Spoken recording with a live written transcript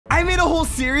I made a whole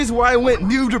series where I went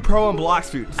noob to pro on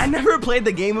bloxfruits. I never played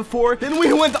the game before, then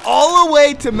we went all the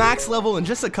way to max level in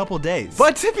just a couple days.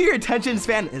 But if your attention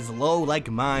span is low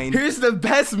like mine, here's the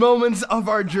best moments of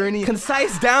our journey,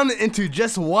 concise down into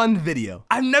just one video.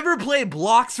 I've never played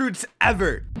bloxfruits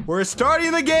ever. We're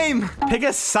starting the game. Pick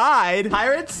a side.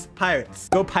 Pirates? Pirates.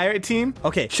 Go pirate team.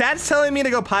 Okay, chat's telling me to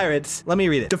go pirates. Let me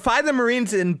read it. Defy the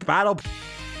Marines in battle.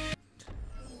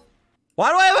 Why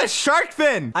do I have a shark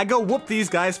fin? I go whoop these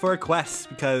guys for a quest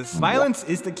because violence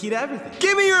is the key to everything.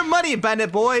 Give me your money,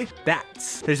 bandit boy.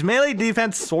 Bats. There's melee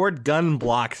defense, sword, gun,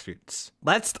 bloxfruits.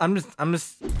 I'm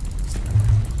just.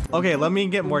 Okay, let me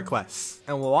get more quests.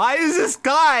 And why does this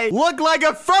guy look like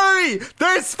a furry?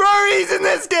 There's furries in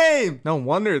this game. No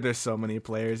wonder there's so many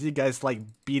players. You guys like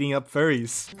beating up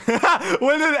furries.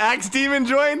 When did Axe Demon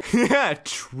join? Yeah,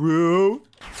 true.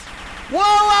 Whoa,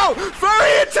 whoa,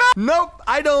 furry attack! Nope,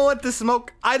 I don't want the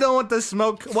smoke. I don't want the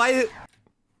smoke. Why?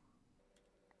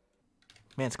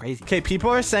 Man, it's crazy. Okay, people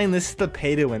are saying this is the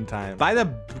pay to win time. Buy the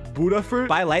Buddha fruit,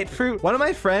 buy light fruit. One of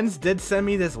my friends did send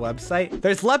me this website.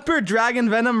 There's leopard, dragon,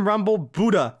 venom, rumble,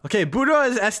 Buddha. Okay, Buddha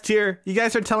is S tier. You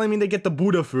guys are telling me to get the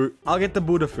Buddha fruit. I'll get the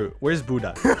Buddha fruit. Where's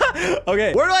Buddha?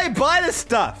 Okay, where do I buy this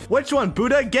stuff? Which one?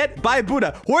 Buddha, get, buy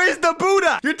Buddha. Where's the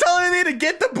Buddha? You're telling me to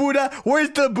get the Buddha. Where's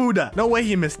the Buddha? No way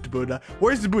he missed Buddha.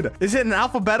 Where's the Buddha? Is it in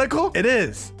alphabetical? It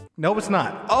is. No, it's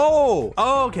not. Oh,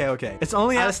 okay, okay. It's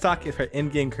only out of stock for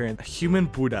in-game current. A human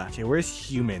Buddha. Okay, where's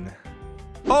human?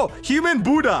 Oh, human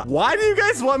Buddha. Why do you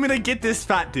guys want me to get this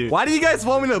fat dude? Why do you guys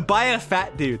want me to buy a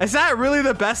fat dude? Is that really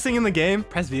the best thing in the game?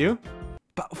 Press view.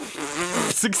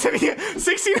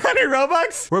 1600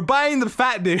 Robux? We're buying the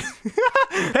fat dude.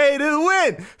 Pay to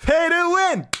win. Pay to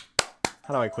win.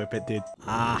 How do I equip it, dude?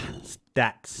 Ah,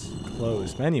 stats.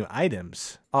 Close. Menu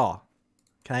items. Oh,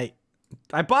 can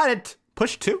I bought it.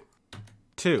 Push 2?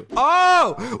 2.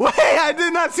 Oh, wait, I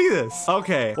did not see this.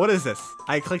 Okay, what is this?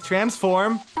 I click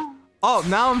transform. Oh,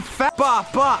 now I'm fat.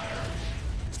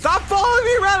 Stop following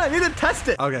me around. I need to test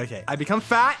it. Okay, okay. I become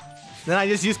fat. Then I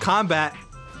just use combat.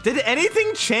 Did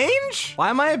anything change? Why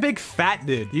am I a big fat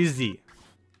dude? Use Z.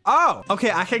 Oh,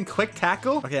 okay, I can quick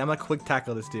tackle. Okay, I'm gonna quick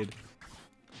tackle this dude.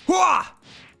 Whoa!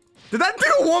 Did that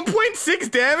do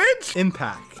 1.6 damage?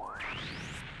 Impact.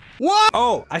 What?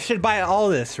 Oh, I should buy all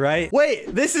this, right?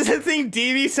 Wait, this is the thing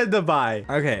DV said to buy.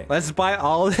 Okay, let's buy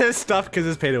all this stuff because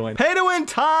it's pay to win. Pay to win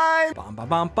time! Bum, bum,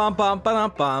 bum, bum, bum,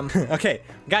 bum, bum. Okay,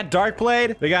 we got Dark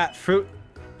Blade. We got fruit.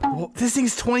 Whoa, this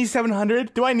thing's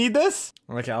 2,700. Do I need this?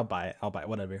 Okay, I'll buy it. I'll buy it.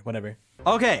 Whatever, whatever.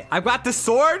 Okay, I've got the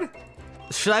sword.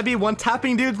 Should I be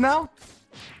one-tapping dudes now?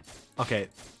 Okay.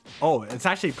 Oh, it's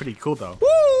actually pretty cool though.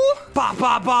 Woo! Ba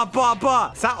ba ba ba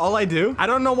ba. Is that all I do? I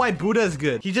don't know why Buddha is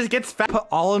good. He just gets fat. Put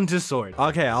all into sword.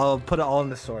 Okay, I'll put it all in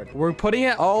the sword. We're putting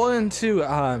it all into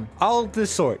all the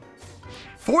sword.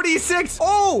 46.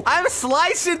 Oh, I'm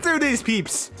slicing through these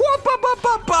peeps. Whoop, bop, bop,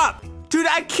 bop, bop. Dude,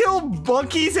 I kill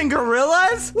monkeys and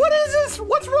gorillas? What is this?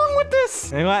 What's wrong with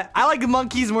this? You know what? I like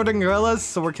monkeys more than gorillas,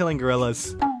 so we're killing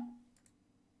gorillas.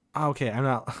 Okay, I'm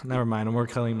not. Never mind. We're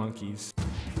killing monkeys.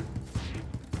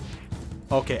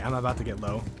 Okay, I'm about to get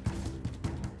low.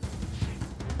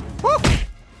 Woo!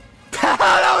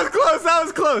 That was close, that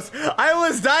was close. I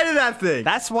almost died to that thing.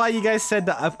 That's why you guys said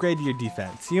to upgrade your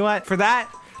defense. You know what? For that,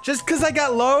 just because I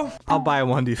got low, I'll buy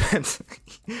one defense.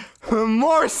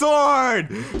 More sword!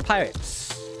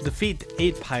 Pirates. Defeat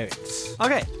 8 pirates.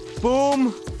 Okay,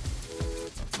 boom.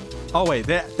 Oh wait,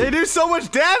 they do so much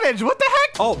damage. What the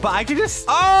heck? Oh, but I can just,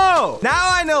 oh, now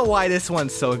I know why this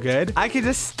one's so good. I can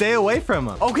just stay away from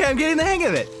them. Okay, I'm getting the hang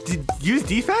of it. Use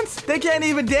defense? They can't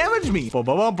even damage me. Bum,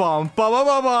 bum, bum, bum, bum,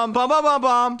 bum, bum, bum, bum, bum,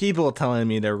 bum. People telling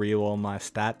me to reroll my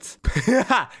stats.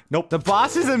 Nope. The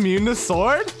boss is immune to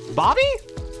sword? Bobby?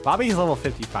 Bobby's level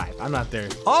 55. I'm not there.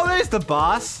 Oh, there's the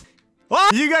boss.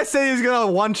 What? You guys said he was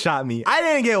gonna one-shot me. I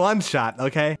didn't get one-shot,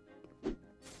 okay?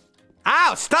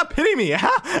 Ow, stop hitting me.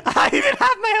 I even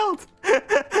have my health.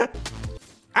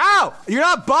 Ow, you're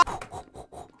not Bob.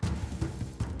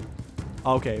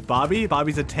 Okay,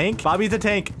 Bobby's a tank. Bobby's a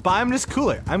tank, but I'm just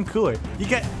cooler. I'm cooler. You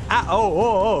get,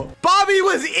 oh. Bobby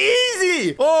was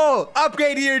easy. Oh,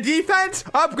 upgrade your defense.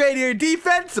 Upgrade your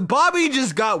defense. Bobby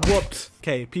just got whooped.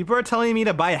 Okay, people are telling me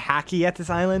to buy a hacky at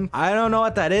this island. I don't know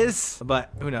what that is,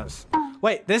 but who knows?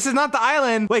 Wait, this is not the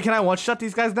island. Wait, can I one-shot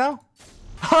these guys now?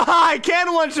 I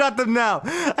can one-shot them now.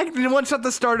 I can one-shot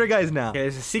the starter guys now. Okay,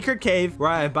 there's a secret cave where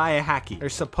I buy a hacky.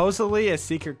 There's supposedly a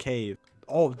secret cave.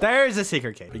 Oh, there's a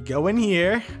secret cave. We go in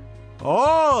here.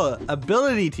 Oh,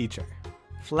 ability teacher.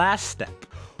 Flash step.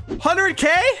 100K?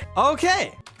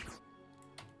 Okay.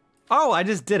 Oh, I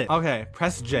just did it. Okay,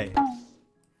 press J.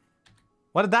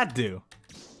 What did that do?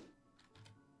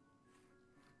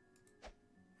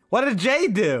 What did Jay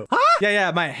do? Huh?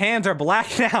 Yeah, my hands are black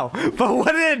now. But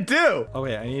what did it do? Oh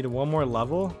wait, I need one more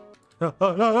level. No,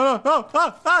 no,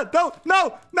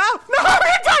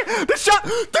 the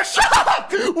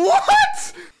shop!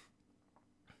 What?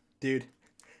 Dude,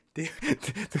 the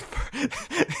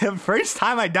first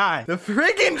time I died, the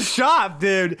friggin' shop,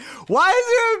 dude. Why is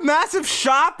there a massive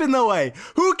shop in the way?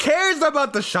 Who cares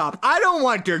about the shop? I don't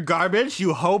want your garbage,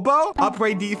 you hobo.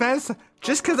 Upgrade defense.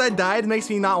 Just because I died makes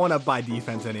me not want to buy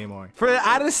defense anymore.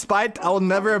 Out of spite, I will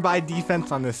never buy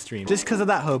defense on this stream. Just because of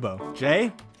that hobo.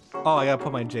 Jay? Oh, I gotta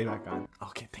put my J back on.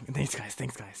 Okay, thanks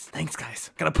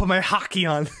guys. Gotta put my hockey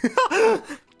on.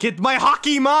 Get my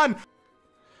hockey on.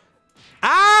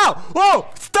 Ow! Whoa!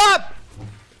 Stop!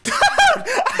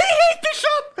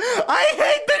 I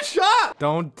hate the shop!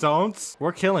 Don't.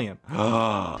 We're killing him.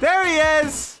 There he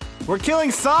is! We're killing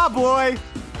Saw Boy!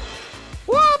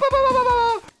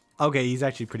 Okay, he's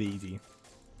actually pretty easy.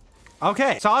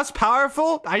 Okay, Saw's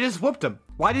powerful. I just whooped him.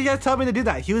 Why did you guys tell me to do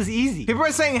that? He was easy. People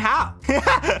are saying how.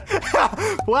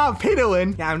 Wow, pay to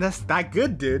win. Yeah, I'm just that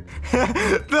good, dude.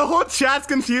 The whole chat's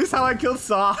confused how I killed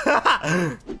Saw.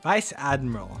 Vice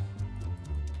Admiral.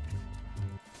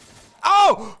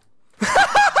 Oh!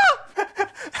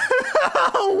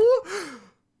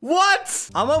 What?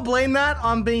 I'm gonna blame that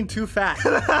on being too fat.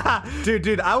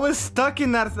 Dude, I was stuck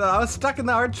in that. I was stuck in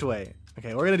the archway.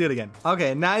 Okay, we're gonna do it again.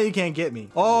 Okay, now you can't get me.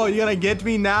 Oh, you're gonna get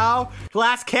me now?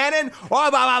 Glass cannon?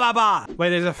 Oh, Wait,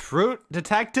 there's a fruit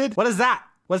detected? What is that?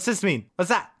 What's this mean? What's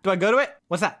that? Do I go to it?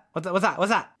 What's that? What's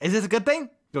that? Is this a good thing?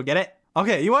 Go get it.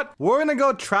 Okay, you know what? We're gonna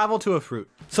go travel to a fruit.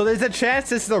 So there's a chance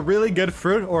this is a really good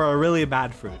fruit or a really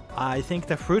bad fruit. I think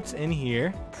the fruit's in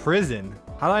here. Prison.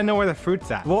 How do I know where the fruit's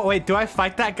at? Well, wait, do I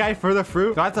fight that guy for the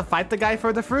fruit? Do I have to fight the guy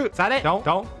for the fruit? Is that it?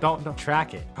 Don't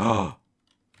track it. Oh.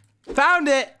 Found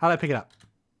it! How do I pick it up?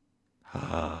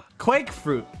 Quake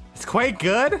fruit. Is Quake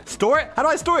good? Store it? How do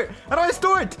I store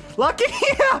it? Lucky?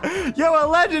 Yo, a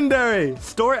legendary.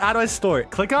 Store it? How do I store it?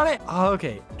 Click on it? Oh,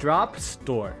 okay. Drop,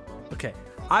 store. Okay.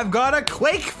 I've got a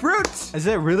Quake fruit. Is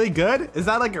it really good? Is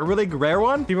that like a really rare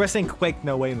one? People are saying Quake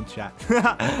no way in the chat.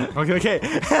 Okay.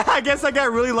 I guess I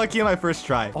got really lucky on my first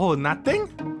try. Oh, nothing?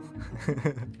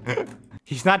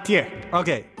 He's not here.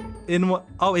 Okay. In what?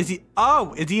 Oh, is he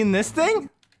in this thing?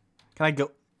 Can I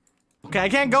go? Okay, I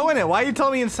can't go in it. Why are you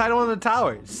telling me inside one of the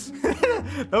towers?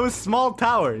 Those small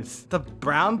towers. The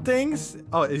brown things?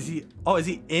 Oh, is he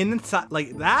inside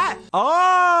like that?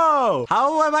 Oh,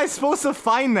 how am I supposed to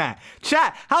find that?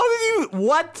 Chat, how did you,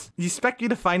 what? You expect me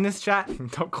to find this, chat?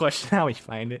 Don't question how we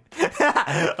find it.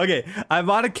 Okay, I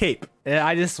bought a cape. And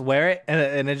I just wear it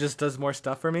and it just does more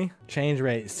stuff for me. Change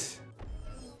race.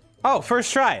 Oh,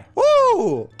 first try.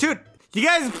 Woo! Dude. You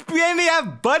guys mainly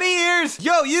have bunny ears?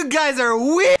 Yo, you guys are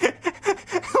weird.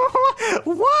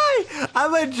 Why?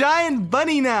 I'm a giant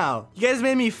bunny now. You guys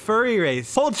made me furry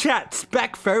race. Whole chat,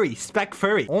 spec furry.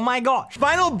 Oh my gosh.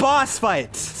 Final boss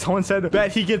fight. Someone said,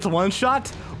 bet he gets one shot.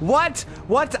 What?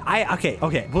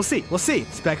 Okay, we'll see.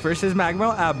 Spec versus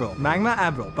Magma Admiral. Ba.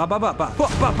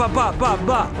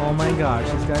 Oh my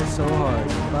gosh, this guy's so hard.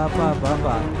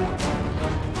 Ba.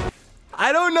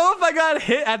 I don't know if I got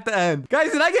hit at the end.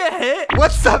 Guys, did I get hit?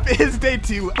 What's up? It's day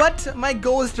 2. But my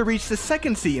goal is to reach the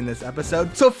 2nd sea in this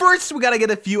episode. So first, we gotta get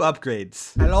a few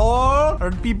upgrades. Hello?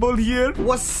 Are people here?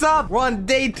 What's up? We're on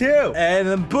day 2. And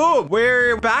then boom,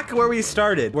 we're back where we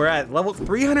started. We're at level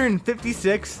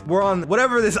 356. We're on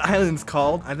whatever this island's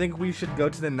called. I think we should go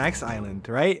to the next island,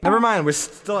 right? Never mind, we're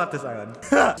still at this island.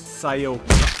 Sayo.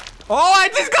 Oh, I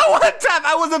just got one tap.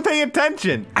 I wasn't paying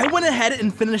attention. I went ahead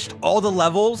and finished all the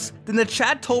levels. Then the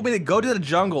chat told me to go to the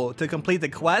jungle to complete the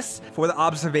quest for the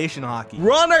observation hockey.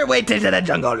 We're on our way to the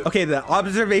jungle. Okay, the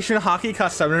observation hockey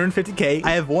costs 750k.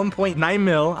 I have 1.9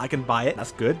 mil. I can buy it.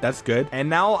 That's good. And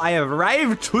now I have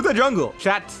arrived to the jungle.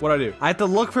 Chat, what do I do? I have to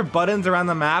look for buttons around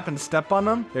the map and step on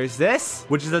them. There's this,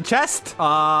 which is a chest. So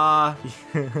I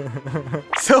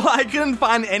couldn't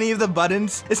find any of the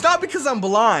buttons. It's not because I'm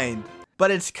blind, but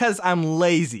it's because I'm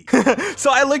lazy. So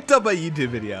I looked up a YouTube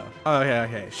video.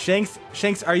 Okay. Shanks,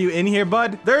 are you in here,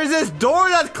 bud? There's this door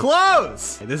that's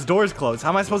closed. Okay, this door's closed. How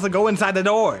am I supposed to go inside the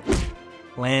door?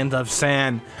 Land of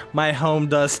sand, my home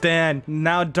does stand.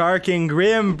 Now dark and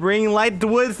grim, bring light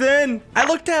within. I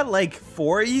looked at like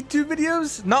 4 YouTube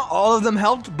videos. Not all of them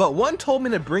helped, but one told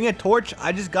me to bring a torch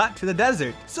I just got to the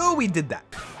desert. So we did that.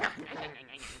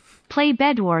 Play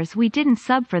Bed Wars. We didn't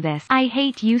sub for this. I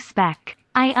hate you, Spec.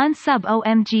 I unsub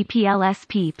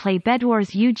OMGPLSP. Play Bed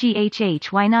Wars UGHH.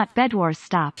 Why not Bed Wars?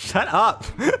 Stop. Shut up.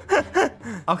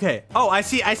 Okay. Oh, I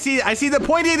see the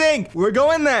pointy thing. We're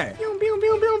going there.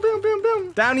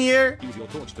 Down here. Use your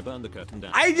torch to burn the curtain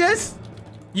down. I just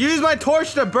Use my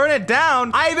torch to burn it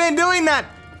down. I've been doing that.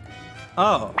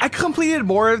 Oh, I completed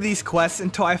more of these quests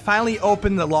until I finally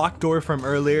opened the locked door from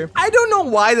earlier. I don't know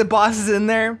why the boss is in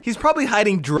there. He's probably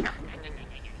hiding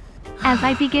As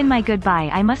I begin my goodbye,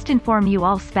 I must inform you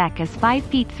all Spec is 5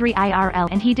 feet 3 IRL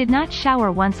and he did not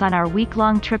shower once on our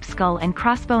week-long trip. Skull and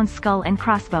crossbones.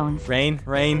 Rain.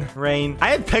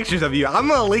 I have pictures of you. I'm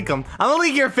gonna leak them. I'm gonna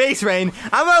leak your face, Rain.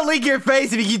 I'm gonna leak your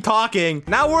face if you keep talking.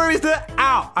 Now where is the,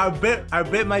 ow, I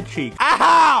bit my cheek.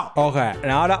 Ow! Okay,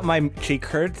 now that my cheek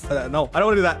hurts. No, I don't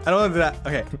wanna do that. I don't wanna do that.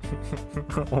 Okay.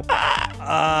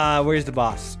 Where's the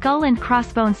boss? Skull and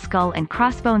crossbones.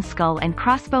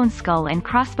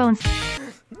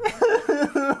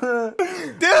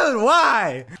 Dude,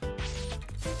 why?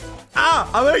 Ow,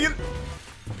 I'm gonna get...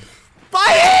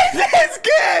 I hate this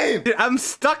game! Dude, I'm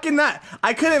stuck in that.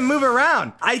 I couldn't move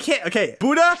around. I can't, okay.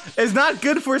 Buddha is not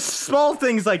good for small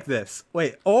things like this.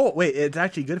 Wait, oh, wait, it's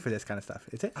actually good for this kind of stuff.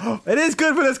 Is it? Oh, it is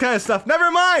good for this kind of stuff. Never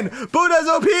mind. Buddha's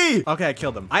OP. Okay, I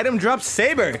killed him. Item drop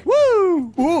Saber.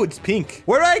 Woo! Ooh, it's pink.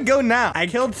 Where do I go now? I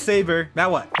killed Saber. Now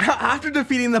what? After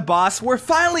defeating the boss, we're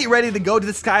finally ready to go to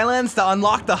the Skylands to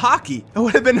unlock the hockey. It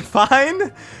would have been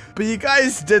fine, but you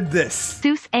guys did this.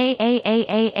 Zeus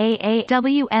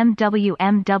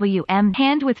WM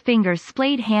hand with fingers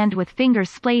splayed hand with fingers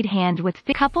splayed hand with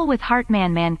couple with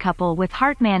heartman man couple with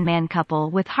heartman man couple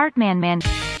with heartman man.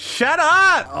 Shut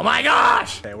up! Oh my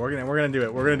gosh! Okay, we're gonna do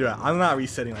it. We're gonna do it. I'm not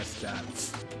resetting my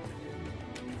stats.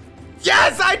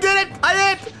 Yes, I did it! I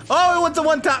did it! Oh, it wants to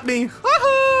one-tap me.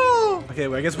 Woohoo! Okay,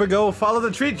 well, I guess we'll go follow the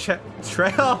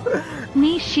trail.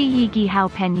 Ni shi yigi hao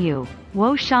pen yu.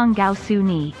 Wo shang gao su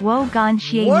ni. Wo gan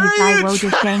xie What ni are zai you wo de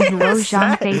trying shang to huo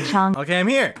zhang say? fei chang. Okay, I'm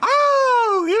here.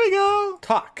 Oh, here we go.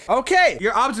 Talk. Okay,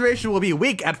 your observation will be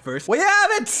weak at first. We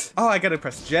have it! Oh, I gotta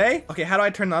press J. Okay, how do I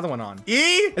turn the other one on? E?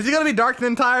 Is it gonna be dark the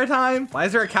entire time? Why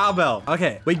is there a cowbell?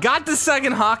 Okay, we got the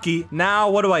second hockey.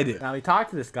 Now, what do I do? Now we talk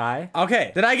to this guy.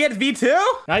 Okay, did I get V2?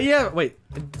 Not yet. Wait.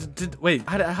 Wait,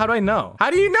 how do I know?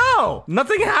 How do you know?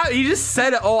 Nothing happened. You just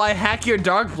said, oh, I hack your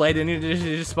dark blade and you're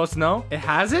just supposed to know? It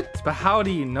has it? But how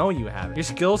do you know you have it? Your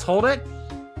skills hold it?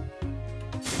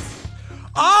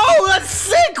 Oh, that's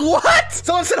sick! What?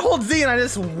 Someone said hold Z and I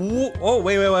just oh,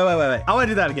 wait. I want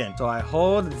to do that again. So I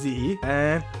hold Z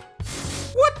and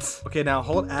what? Okay, now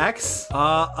hold X.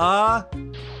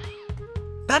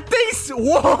 That thing's,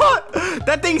 what?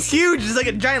 That thing's huge. It's like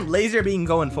a giant laser beam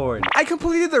going forward. I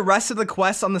completed the rest of the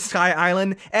quests on the Sky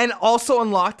Island and also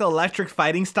unlocked the electric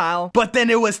fighting style. But then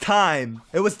it was time.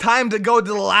 It was time to go to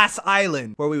the last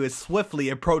island where we would swiftly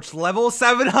approach level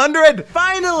 700.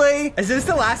 Finally. Is this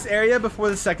the last area before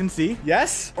the second sea?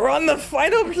 Yes. We're on the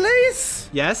final place.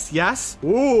 Yes.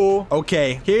 Ooh.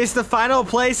 Okay. Here's the final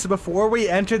place before we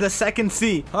enter the second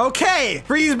sea. Okay.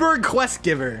 Freesburg Quest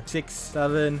Giver. 6,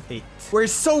 7, 8. We're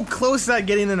so close to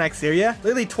getting the next area.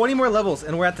 Literally 20 more levels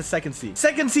and we're at the second sea.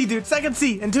 Second sea, dude. Second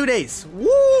sea in 2 days.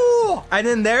 Woo! And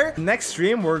then there, next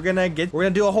stream, we're gonna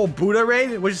do a whole Buddha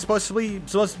raid, which is supposed to be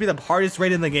the hardest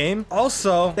raid in the game.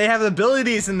 Also, they have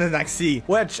abilities in the next sea,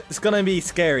 which is gonna be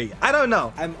scary. I don't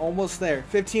know. I'm almost there.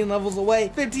 15 levels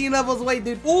away. 15 levels away,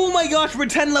 dude. Oh my gosh, we're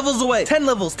 10 levels away. 10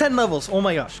 levels. Oh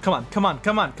my gosh. Come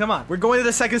on. We're going to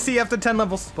the second sea after 10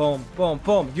 levels. Boom.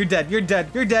 You're dead.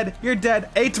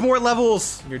 8 more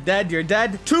levels. You're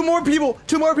dead. 2 more people.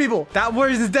 That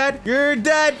word is dead. You're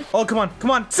dead. Oh, come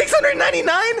on.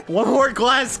 699? 1 more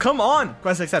glass. Come on.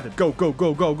 Quest accepted.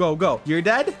 Go. You're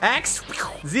dead. X.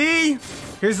 Z.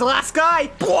 Here's the last guy.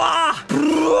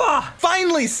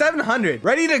 Finally, 700.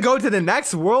 Ready to go to the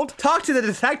next world? Talk to the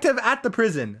detective at the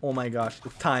prison. Oh my gosh.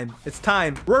 It's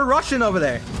time. We're rushing over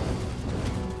there.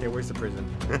 Okay, where's the prison?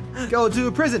 Go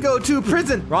to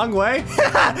prison. Wrong way.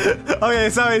 Okay,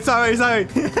 sorry.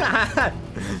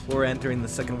 We're entering the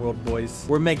second world, boys.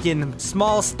 We're making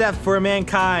small step for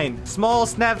mankind. Small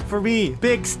step for me.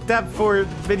 Big step for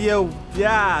video.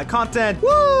 Yeah, content.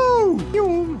 Woo!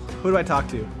 Who do I talk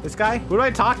to? This guy? Who do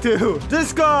I talk to?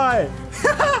 This guy!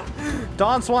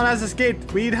 Don Swan has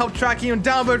escaped. We need help tracking him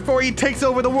down before he takes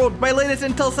over the world. My latest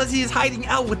intel says he is hiding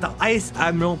out with the Ice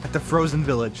Admiral at the Frozen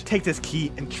Village. Take this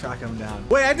key and track him down.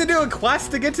 Wait, I have to do a quest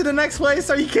to get to the next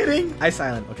place? Are you kidding? Ice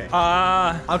Island. Okay.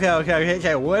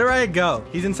 Okay. Where do I go?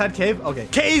 He's inside cave? Okay.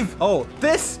 Cave! Oh,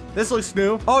 this looks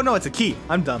new. Oh no, it's a key.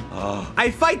 I'm dumb. I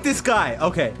fight this guy.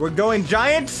 Okay, we're going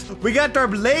giant. We got our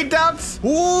blade outs.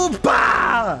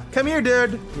 Ooh-bah! Come here,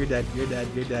 dude. You're dead.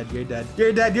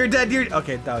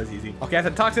 Okay, that was easy. Okay, I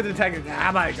have to talk to the detective.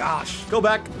 Oh my gosh. Go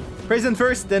back. Prison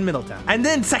first, then Middletown. And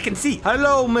then second sea.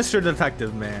 Hello, Mr.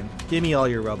 Detective Man. Give me all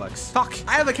your Robux. Talk.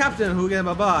 I have a captain who can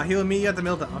he'll meet you at the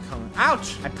Middletown. Oh, come on.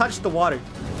 Ouch! I touched the water.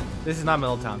 This is not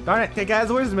Middletown. Darn it. Okay,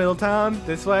 guys, where's Middletown?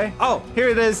 This way. Oh, here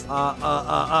it is.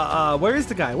 Where is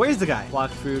the guy? Where's the guy? Blox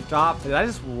fruit drop. Did I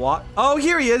just walk? Oh,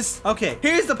 here he is. Okay,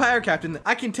 here's the pirate captain.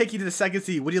 I can take you to the second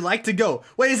sea. Would you like to go?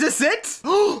 Wait, is this it?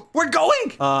 We're going.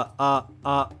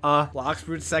 Blox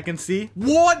fruit second sea.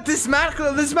 What? This map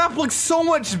looks so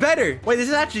much better. Wait, this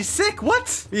is actually sick.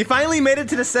 What? We finally made it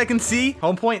to the second sea.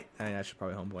 Home point. I should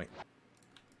probably home point.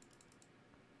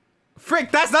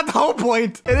 Frick, that's not the whole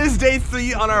point. It is day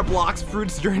 3 on our Blox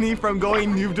fruits journey from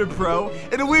going noob to pro,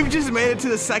 and we've just made it to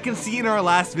the second sea in our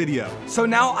last video. So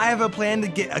now I have a plan to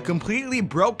get a completely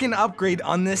broken upgrade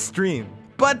on this stream,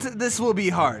 but this will be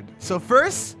hard. So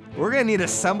first, we're gonna need to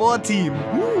assemble a team.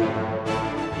 Woo.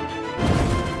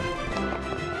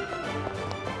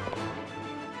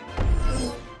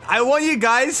 I want you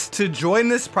guys to join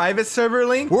this private server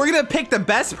link. We're gonna pick the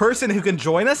best person who can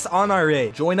join us on our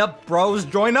raid. Join up, bros,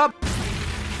 join up.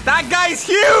 That guy's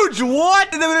huge!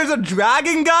 What? And then there's a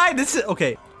dragon guy? This is,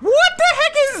 okay. What the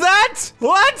heck is that?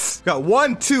 What? Got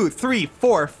 1, 2, 3,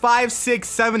 4, 5, 6,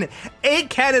 7, 8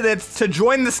 candidates to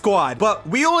join the squad, but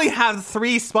we only have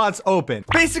 3 spots open.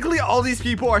 Basically, all these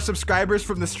people are subscribers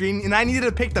from the stream, and I needed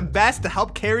to pick the best to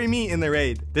help carry me in the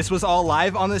raid. This was all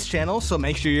live on this channel, so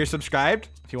make sure you're subscribed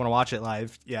if you want to watch it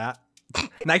live. Yeah.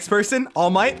 Next person,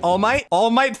 All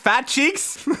Might Fat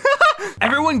Cheeks.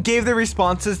 Everyone gave their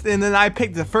responses, and then I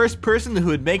picked the first person who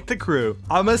would make the crew.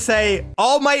 I'm gonna say,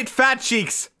 All Might Fat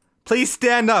Cheeks, please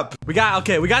stand up. We got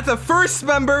the first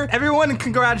member. Everyone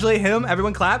congratulate him.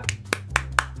 Everyone clap.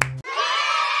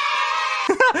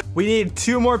 We need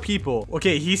 2 more people.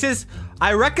 Okay, he says,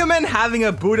 I recommend having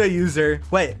a Buddha user.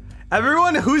 Wait,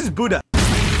 everyone, who's Buddha?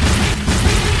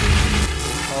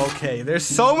 Okay, there's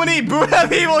so many Buddha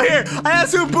people here. I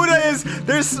asked who Buddha is.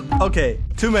 There's, okay,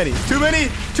 too many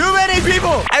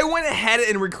people. I went ahead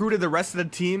and recruited the rest of the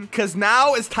team because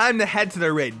now it's time to head to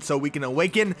the raid so we can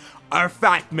awaken our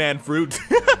fat man fruit.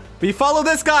 We follow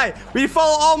this guy. We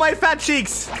follow All My Fat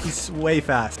Cheeks. He's way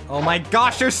fast. Oh my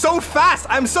gosh, they're so fast.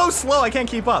 I'm so slow. I can't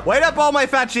keep up. Wait up, All My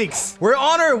Fat Cheeks. We're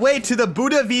on our way to the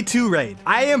Buddha V2 raid.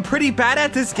 I am pretty bad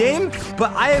at this game,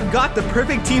 but I have got the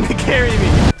perfect team to carry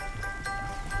me.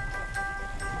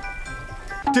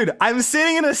 Dude, I'm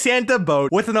sitting in a Santa boat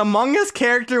with an Among Us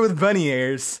character with bunny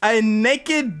ears, a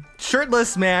naked,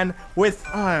 shirtless man with,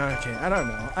 okay, I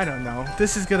don't know.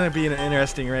 This is gonna be an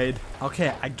interesting raid.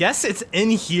 Okay, I guess it's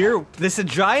in here. This is a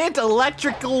giant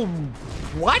electrical,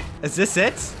 what? Is this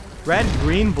it? Red,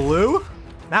 green, blue?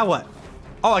 Now what?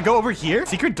 Oh, I go over here?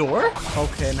 Secret door?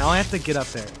 Okay, now I have to get up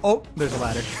there. Oh, there's a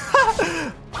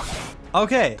ladder.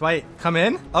 Okay, do I come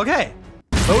in? Okay.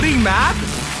 Loading map?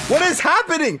 What is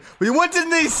happening? We went to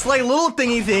these like little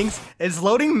thingy things. It's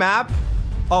loading map.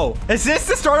 Oh, is this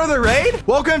the start of the raid?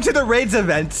 Welcome to the raids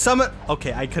event.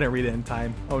 Okay, I couldn't read it in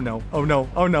time. Oh no, oh no,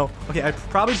 oh no. Okay, I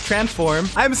probably transform.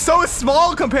 I'm so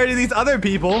small compared to these other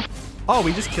people. Oh,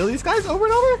 we just kill these guys over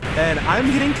and over? And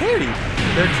I'm getting carried.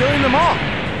 They're killing them all.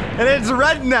 And it's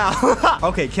red now.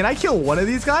 Okay, can I kill one of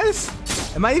these guys?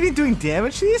 Am I even doing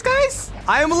damage to these guys?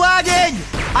 I am lagging!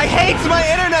 I hate my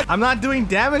internet! I'm not doing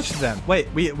damage to them.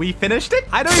 Wait, we finished it?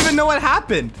 I don't even know what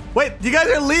happened. Wait, you guys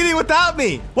are leaving without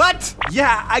me. What?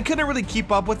 Yeah, I couldn't really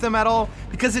keep up with them at all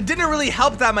because it didn't really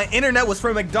help that my internet was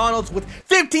from McDonald's with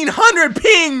 1500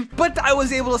 ping, but I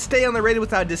was able to stay on the raid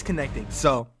without disconnecting.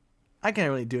 So I can't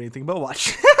really do anything but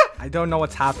watch. I don't know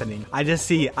what's happening. I'm just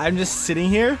sitting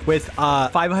here with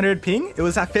 500 ping. It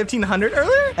was at 1500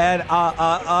 earlier,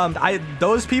 and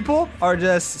those people are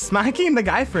just smacking the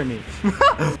guy for me.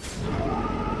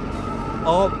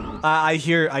 Oh, I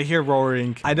hear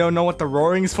roaring. I don't know what the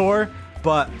roaring's for,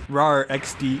 but rar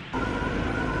XD.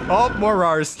 Oh, more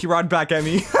rars. He roared back at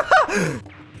me.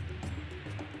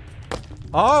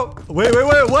 Oh, wait,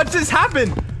 what just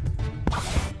happened?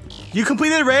 You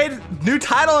completed raid, new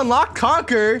title unlocked,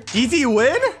 conquer, easy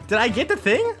win? Did I get the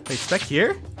thing? Wait, spec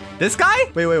here? This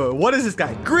guy? Wait, what is this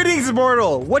guy? Greetings,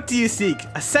 mortal. What do you seek?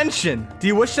 Ascension. Do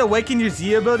you wish to awaken your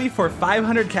Z ability for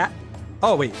 500 cash?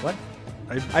 Oh, wait, what?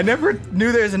 I never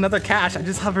knew there's another cache. I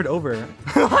just hovered over.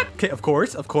 What? Okay, of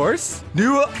course.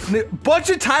 New bunch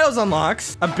of titles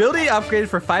unlocks, ability upgraded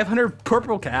for 500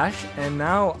 purple cash, and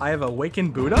now I have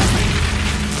awakened Buddha.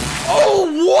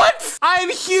 Oh, what?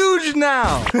 I'm huge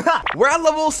now. We're at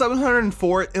level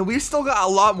 704 and we've still got a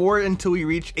lot more until we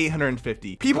reach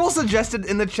 850. People suggested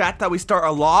in the chat that we start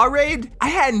a law raid. I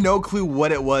had no clue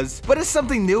what it was, but it's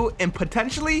something new and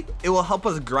potentially it will help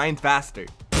us grind faster.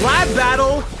 Lab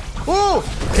battle. Oh,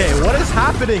 okay, what is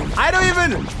happening?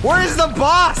 Where is the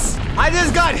boss? I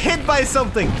just got hit by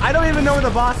something. I don't even know where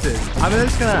the boss is. I'm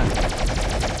just gonna,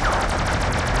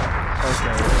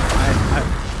 okay.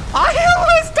 I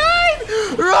almost died!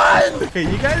 Run! Okay,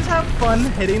 you guys have fun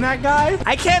hitting that guy?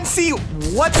 I can't see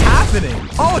what's happening.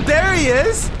 Oh, there he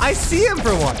is. I see him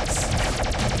for once.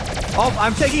 Oh,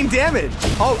 I'm taking damage.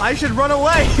 Oh, I should run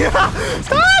away.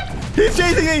 Stop! He's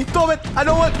chasing me. Stop it. I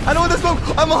don't want the smoke.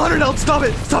 I'm 100 health. Stop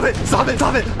it. Stop it. Stop it.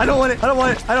 Stop it. I don't want it. I don't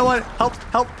want it. I don't want it. Help.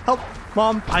 Help. Help.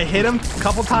 Mom, I hit him a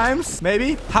couple times,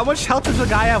 maybe. How much health does the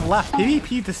guy have left?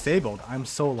 PvP disabled. I'm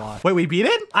so lost. Wait, we beat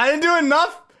it? I didn't do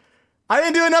enough? I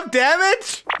didn't do enough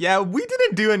damage? Yeah, we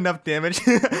didn't do enough damage.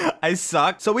 I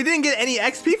suck. So we didn't get any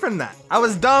XP from that. I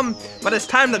was dumb, but it's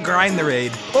time to grind the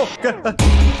raid. Oh, good.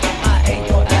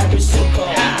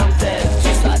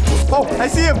 Oh, I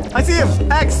see him. I see him.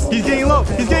 X. He's getting low.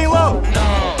 He's getting low.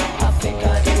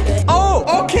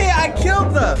 Oh, okay. I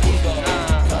killed them.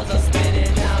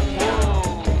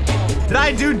 Did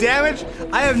I do damage?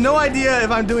 I have no idea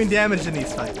if I'm doing damage in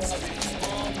these fights.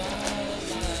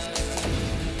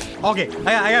 Okay,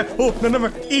 I got, oh, no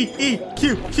number, E,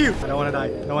 Q. I don't want to die,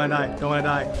 don't want to die, don't want to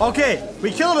die. Okay,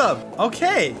 we killed him.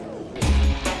 Okay.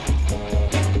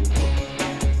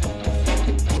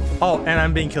 Oh, and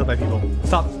I'm being killed by people.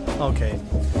 Stop. Okay.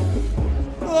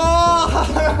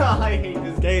 Oh, I hate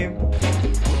this game.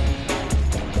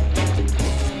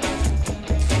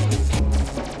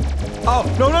 Oh,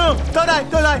 no, don't die,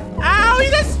 don't die. Ow, he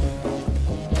just.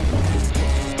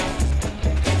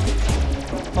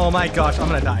 Oh my gosh, I'm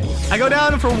gonna die. I go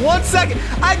down for 1 second.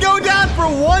 I go down for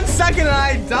 1 second and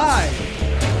I die.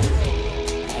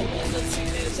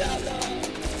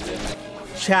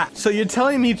 Chat, so you're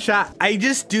telling me, chat, I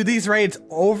just do these raids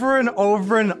over and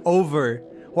over and over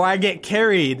where I get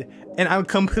carried and I'm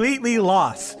completely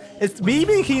lost. It's me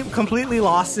being completely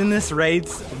lost in this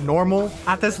raid's normal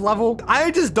at this level. I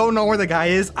just don't know where the guy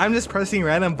is. I'm just pressing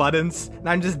random buttons and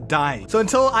I'm just dying. So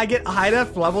until I get a high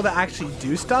enough level to actually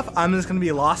do stuff, I'm just gonna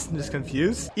be lost and just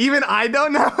confused. Even I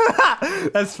don't know.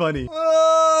 That's funny. It's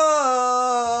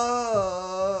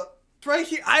right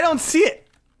here. I don't see it.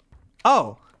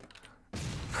 Oh.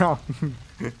 Oh.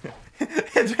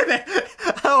 It's right there.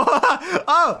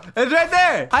 Oh, it's right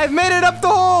there. I've made it up the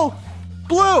hole.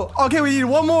 Blue. Okay, we need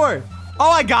one more. Oh,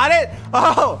 I got it.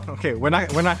 Oh, okay. We're not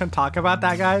gonna talk about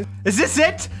that, guys. Is this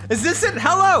it? Is this it?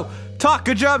 Hello. Talk.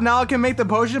 Good job. Now I can make the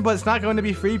potion, but it's not going to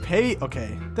be free pay.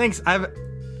 Okay. Thanks.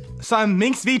 So I'm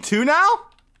Minx V2 now?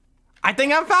 I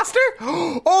think I'm faster?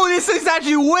 Oh, this is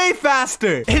actually way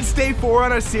faster. It's day 4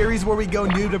 on our series where we go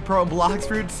noob to pro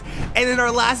bloxfruits. And in our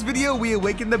last video, we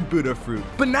awakened the Buddha fruit.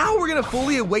 But now we're gonna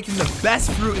fully awaken the best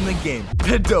fruit in the game,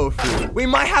 the dough fruit. We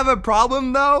might have a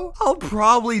problem though. I'll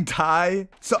probably die.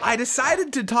 So I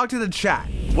decided to talk to the chat.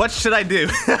 What should I do?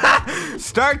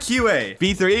 Start QA.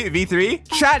 V3?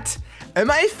 Chat. Am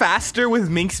I faster with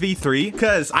Minx V3?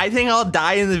 Because I think I'll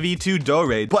die in the V2 dough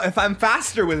raid. But if I'm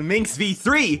faster with Minx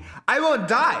V3, I won't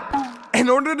die. In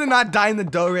order to not die in the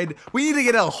dough raid, we need to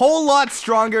get a whole lot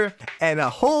stronger and a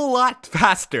whole lot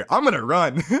faster. I'm gonna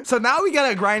run. So now we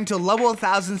gotta grind to level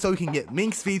 1000 so we can get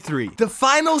Minx V3. The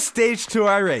final stage to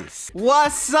our race.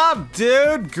 What's up,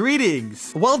 dude?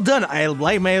 Greetings. Well done. I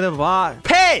like my box.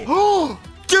 Pay!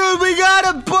 Dude, we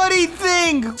got a buddy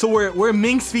thing! So we're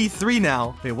Minx V3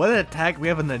 now. Wait, what attack? We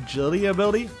have an agility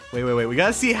ability? Wait. We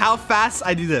gotta see how fast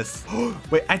I do this.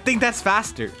 Wait, I think that's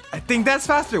faster.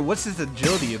 What's this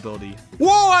agility ability?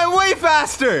 Whoa, I'm way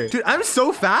faster! Dude, I'm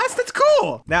so fast. That's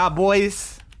cool. Now,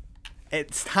 boys,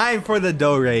 it's time for the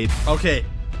dough raid. Okay,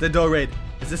 the dough raid.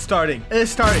 Is it starting? It is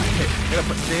starting. Okay, I gotta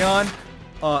put stay on.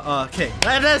 Okay.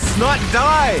 Let us not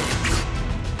die!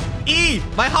 E!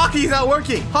 My hockey's not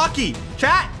working! Hockey!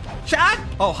 Chat!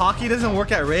 Oh, hockey doesn't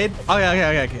work at raid?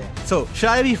 Okay. So, should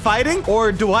I be fighting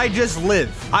or do I just live?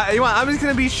 You know what? I'm just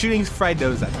gonna be shooting fried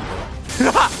doughs at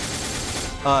people.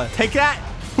 Take that!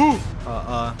 Whoo!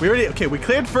 Okay, we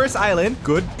cleared first island.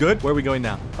 Good. Where are we going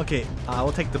now? Okay,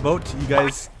 we'll take the boat. You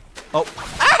guys... Oh.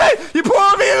 Ah! You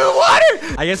pulled me in the water!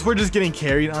 I guess we're just getting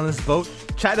carried on this boat.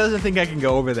 Chat doesn't think I can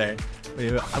go over there.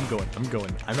 Wait, I'm going.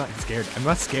 I'm not scared.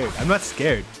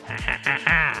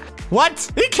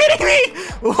 What? Are you kidding me?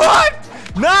 What?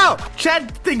 No! Chad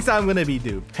thinks I'm gonna be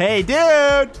dude. Hey, dude!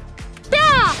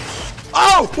 Yeah!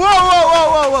 Oh!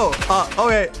 Whoa!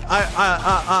 Okay.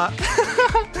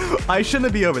 I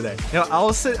shouldn't be over there. You know,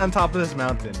 I'll sit on top of this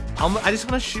mountain. I just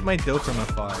want to shoot my dough from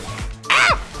afar.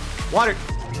 Ah! Water.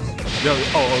 Yo,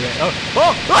 okay.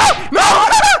 Oh, no!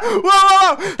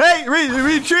 Whoa! Hey,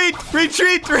 retreat!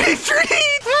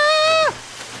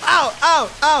 Ah!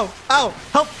 Ow! Help!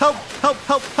 I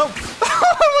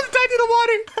almost died in the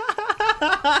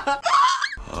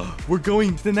water. We're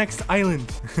going to the next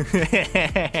island.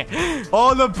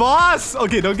 Oh, the boss!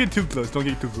 Okay, don't get too close.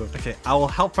 Okay, I will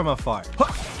help from afar.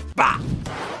 Bah!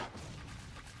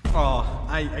 Oh,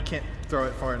 I can't throw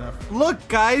it far enough. Look,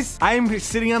 guys, I'm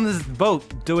sitting on this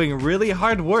boat doing really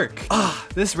hard work. Ah,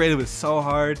 this raid was so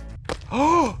hard.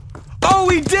 Oh,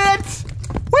 we did it!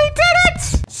 We did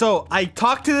it! So I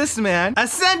talked to this man.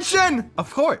 Ascension,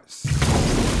 of course.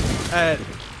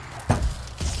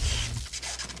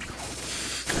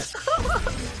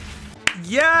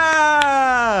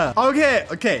 Yeah.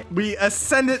 Okay. We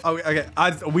ascended. Okay.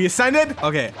 We ascended.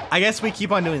 Okay. I guess we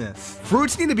keep on doing this.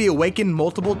 Fruits need to be awakened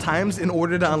multiple times in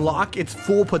order to unlock its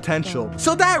full potential.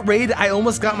 So that raid I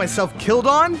almost got myself killed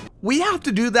on, we have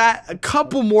to do that a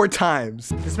couple more times.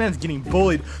 This man's getting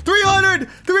bullied. 300.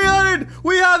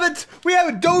 We have it. We have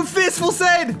a dope fistful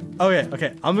said.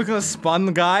 Okay. I'm just gonna spawn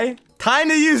the guy. Time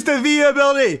to use the V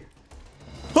ability.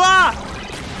 Ah!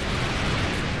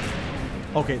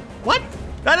 Okay. What?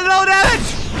 That did no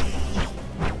damage!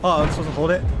 Oh, I'm supposed to hold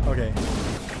it? Okay.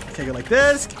 Take it like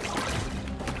this.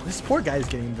 This poor guy is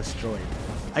getting destroyed.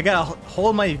 I gotta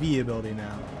hold my V ability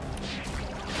now.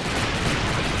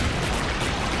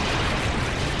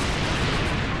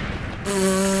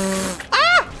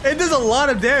 Ah! It does a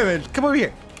lot of damage. Come over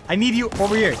here. I need you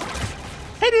over here.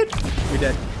 Hey, dude. You're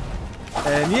dead.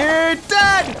 And you're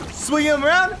dead! Swing him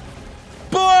around.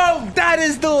 Boom! That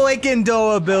is the Awakened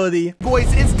Doe ability. Boys,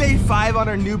 it's day 5 on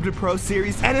our Noob to Pro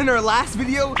series, and in our last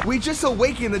video, we just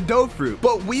awakened the Doe fruit.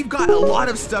 But we've got a lot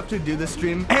of stuff to do this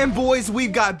stream, and boys,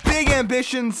 we've got big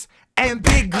ambitions and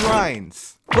big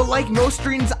grinds. But like most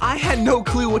streams, I had no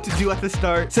clue what to do at the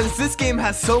start, since this game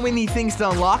has so many things to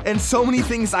unlock and so many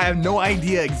things I have no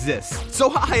idea exist.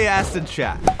 So I asked in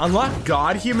chat, unlock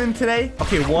God Human today?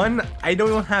 Okay, 1, I don't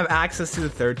even have access to the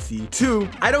 3rd sea. 2,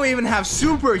 I don't even have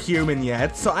Superhuman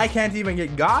yet, so I can't even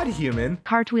get God Human.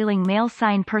 Cartwheeling male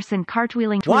sign person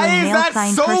cartwheeling Why is male that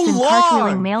sign so person long?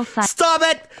 cartwheeling male sign. Stop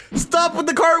it! Stop with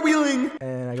the cartwheeling!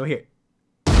 And I go here.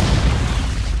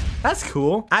 That's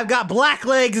cool. I've got black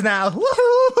legs now.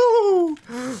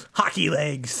 Woohoo! Hockey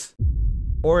legs.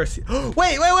 Or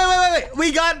wait.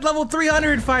 We got level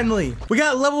 300 finally. We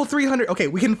got level 300. Okay,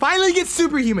 we can finally get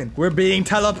superhuman. We're being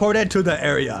teleported to the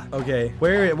area. Okay,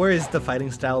 where is the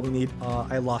fighting style we need?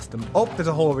 I lost him. Oh, there's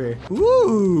a hole over here.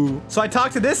 Ooh. So I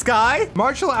talked to this guy,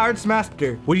 martial arts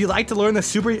master. Would you like to learn the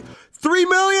 3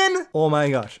 million? Oh my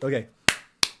gosh. Okay.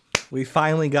 We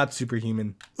finally got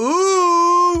superhuman.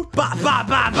 Ooh! Bah!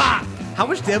 How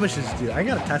much damage does it do? I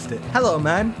gotta test it. Hello,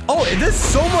 man. Oh, it does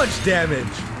so much damage.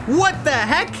 What the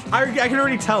heck? I can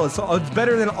already tell. It's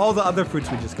better than all the other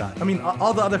fruits we just got. I mean,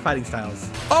 all the other fighting styles.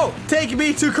 Oh, take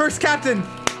me to Cursed Captain.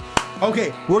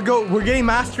 Okay, we're getting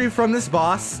mastery from this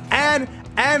boss, and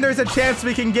there's a chance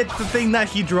we can get the thing that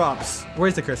he drops.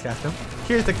 Where's the Cursed Captain?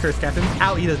 Here's the Cursed Captain.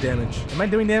 Ow, he does damage. Am I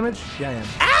doing damage? Yeah, I am.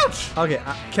 Ouch! Okay,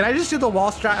 can I just do the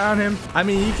wall strat on him? I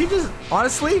mean, you can just,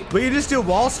 honestly, we can just do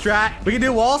wall strat. We can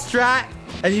do wall strat,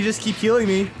 and you just keep healing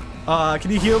me.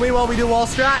 Can you heal me while we do wall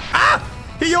strat? Ah!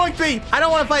 He yoinked me! I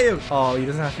don't want to fight him! Oh, he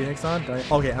doesn't have Phoenix on?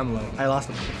 Okay, I'm low. I lost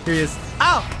him. Here he is.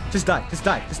 Ow! Just die. Is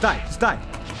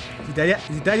he dead yet?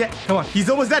 Is he dead yet? Come on. He's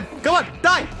almost dead. Come on.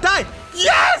 Die!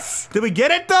 Yes! Did we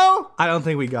get it though? I don't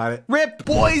think we got it. RIP.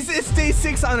 Boys, it's day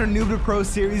 6 on our Noob to Pro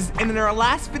series, and in our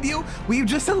last video, we've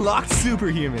just unlocked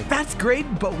Superhuman. That's great,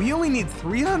 but we only need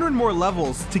 300 more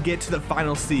levels to get to the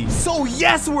final C. So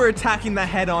yes, we're attacking that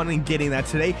head on and getting that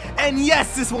today. And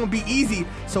yes, this won't be easy,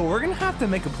 so we're gonna have to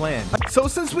make a plan. So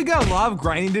since we got a lot of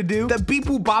grinding to do, the beep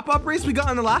boop bop up race we got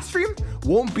in the last stream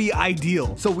won't be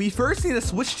ideal. So we first need to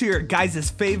switch to your guys'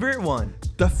 favorite one,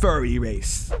 the furry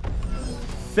race.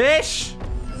 Fish,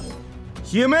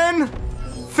 human,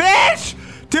 fish,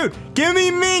 dude, give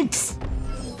me minks.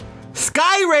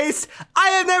 Sky race,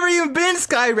 I have never even been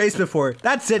sky race before.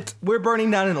 That's it, we're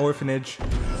burning down an orphanage.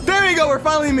 There we go, we're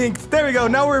finally minks. There we go,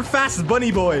 now we're fast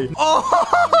bunny boy.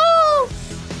 Oh!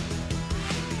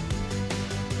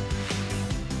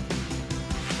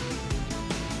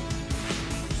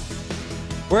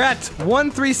 We're at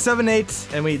 1378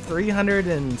 and we 300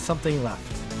 and something left.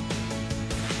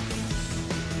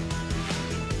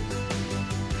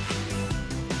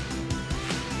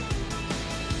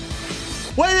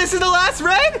 Wait, this is the last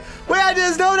raid? Wait, I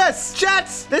just noticed.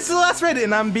 Chats, this is the last raid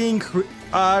and I'm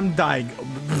dying.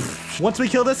 Once we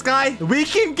kill this guy, we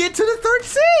can get to the 3rd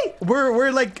sea.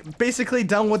 We're like basically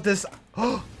done with this.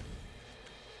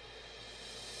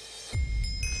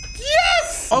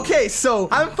 Yes! Okay, so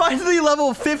I'm finally level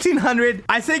 1500.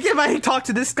 I think if I talk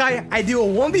to this guy, I do a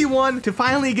 1v1 to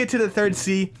finally get to the third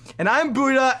C. And I'm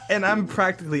Buddha, and I'm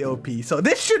practically OP. So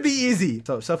this should be easy.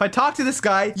 So if I talk to this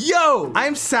guy, yo,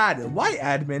 I'm sad. Why,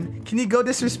 admin? Can you go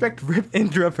disrespect Rip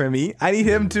Indra for me? I need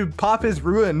him to pop his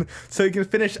ruin so he can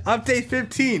finish update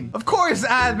 15. Of course,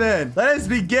 admin. Let us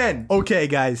begin. Okay,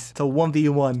 guys. So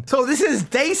 1v1. So this is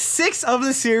day 6 of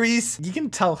the series. You can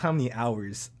tell how many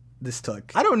hours this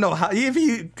took. I don't know how, if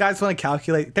you guys want to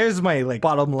calculate, there's my like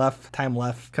bottom left, time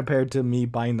left compared to me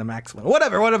buying the max one.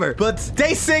 Whatever. But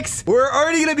day 6, we're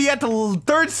already gonna be at the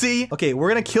third C. Okay, we're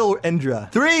gonna kill Indra.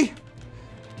 3,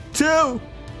 2,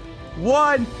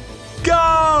 1,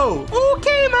 go!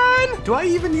 Okay, man. Do I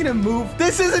even need to move?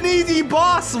 This is an easy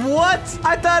boss. What?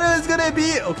 I thought it was gonna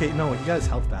be. Okay, no, he got his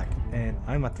health back, and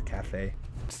I'm at the cafe.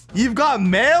 You've got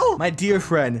mail? My dear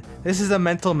friend, this is a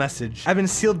mental message. I've been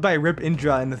sealed by Rip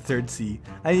Indra in the third sea.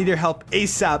 I need your help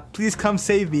ASAP. Please come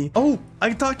save me. Oh, I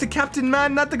can talk to Captain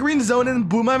Man, not the green zone, and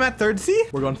boom, I'm at third sea.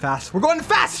 We're going fast. We're going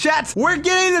fast, chat. We're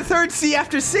getting the third sea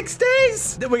after 6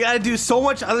 days. We gotta do so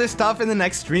much other stuff in the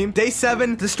next stream. Day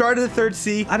 7, the start of the third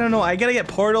sea. I don't know. I gotta get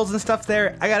portals and stuff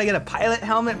there. I gotta get a pilot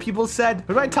helmet, people said.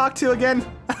 Who do I talk to again?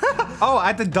 Oh,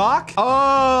 at the dock?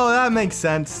 Oh, that makes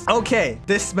sense. Okay,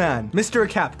 this man, Mr.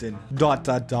 Captain, ...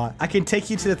 I can take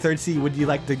you to the third sea. Would you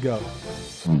like to go?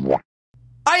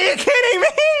 Are you kidding me?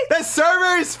 The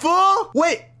server is full?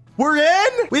 Wait, we're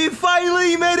in? We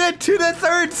finally made it to the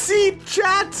third sea,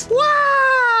 chat.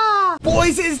 Wow!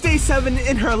 Boys, it's day 7.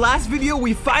 In her last video,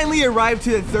 we finally arrived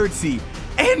to the third sea.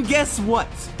 And guess what?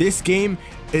 This game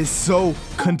is so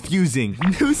confusing.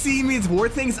 New sea means more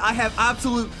things I have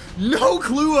absolute no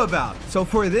clue about. So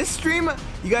for this stream,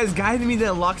 you guys guided me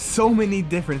to unlock so many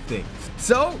different things.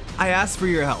 So I asked for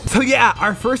your help. So yeah,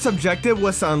 our first objective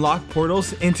was to unlock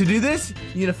portals, and to do this,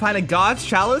 you need to find a god's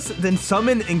chalice, then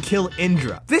summon and kill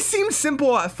Indra. This seemed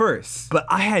simple at first, but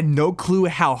I had no clue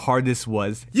how hard this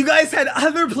was. You guys had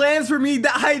other plans for me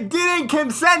that I didn't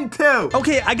consent to.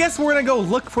 Okay, I guess we're gonna go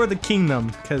look for the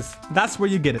kingdom, because that's where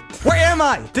you get it. Where am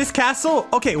I? This castle?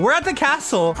 Okay, we're at the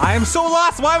castle. I am so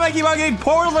lost. Why am I keep on getting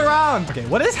portaled around? Okay,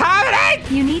 what is happening?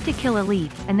 You need to kill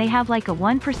elites, and they have like a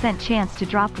 1% chance to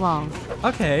drop walls.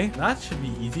 Okay, that should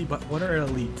be easy, but what are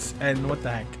elites and what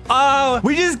the heck? Oh,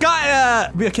 we just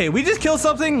got, okay, we just killed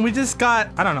something. We just got,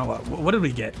 I don't know, what did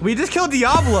we get? We just killed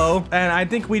Diablo, and I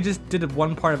think we just did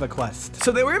one part of a quest.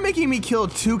 So they were making me kill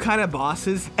 2 kind of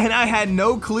bosses, and I had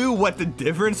no clue what the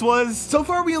difference was. So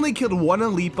far, we only killed 1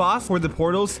 elite boss for the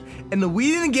portals, and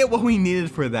we didn't get what we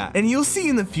needed for that. And you'll see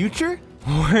in the future,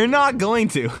 we're not going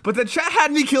to. But the chat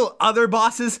had me kill other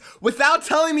bosses without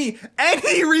telling me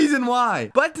any reason why.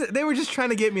 But they were just trying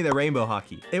to get me the rainbow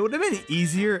hockey. It would have been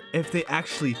easier if they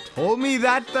actually told me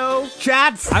that though.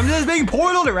 Chats, I'm just being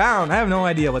portaled around. I have no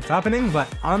idea what's happening, but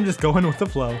I'm just going with the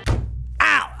flow.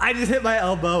 Ow, I just hit my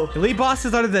elbow. Elite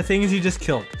bosses are the things you just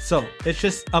killed. So it's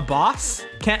just a boss.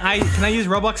 Can I use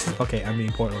Robux? Okay, I'm being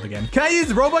portaled again. Can I use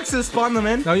Robux to spawn them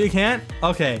in? No, you can't?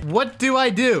 Okay, what do I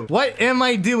do? What am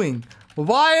I doing?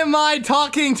 Why am I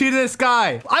talking to this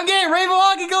guy? I'm getting rainbow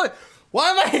hockey going.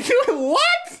 Why am I doing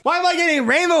what? Why am I getting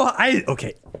rainbow?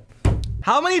 Okay.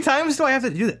 How many times do I have to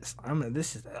do this?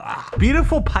 This is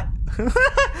beautiful pie.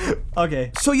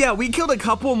 Okay. So yeah, we killed a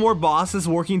couple more bosses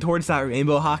working towards that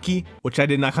rainbow hockey, which I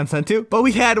did not consent to. But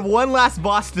we had one last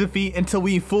boss to defeat until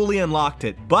we fully unlocked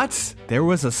it. But there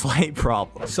was a slight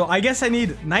problem. So I guess I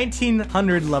need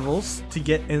 1900 levels to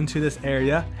get into this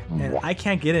area, and I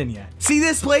can't get in yet. See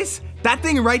this place? That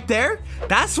thing right there?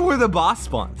 That's where the boss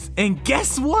spawns. And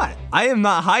guess what? I am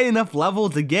not high enough level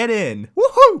to get in.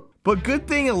 Woohoo! But good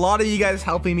thing a lot of you guys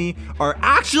helping me are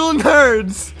actual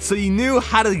nerds, so you knew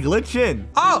how to glitch in.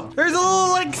 Oh, there's a little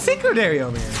like secret area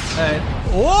over here.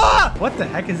 Whoa! What the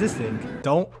heck is this thing?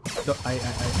 I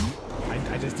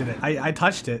just did it. I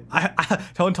touched it.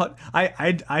 Don't touch.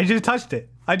 I just touched it.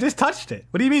 I just touched it.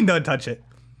 What do you mean don't touch it?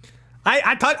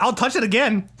 I'll touch it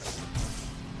again.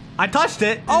 I touched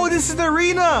it. Oh, this is the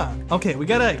arena. Okay, we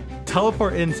gotta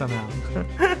teleport in somehow.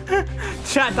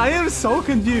 Chat, I am so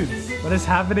confused. What is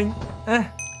happening? Oh,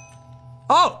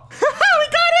 we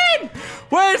got in.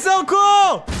 We're so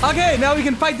cool. Okay, now we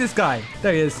can fight this guy.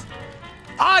 There he is.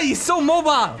 Ah, he's so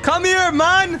mobile. Come here,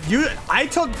 man. I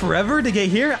took forever to get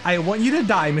here. I want you to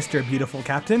die, Mr. Beautiful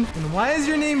Captain. And why is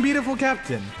your name Beautiful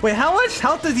Captain? Wait, how much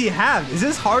health does he have? Is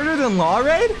this harder than Law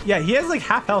Raid? Yeah, he has like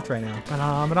half health right now.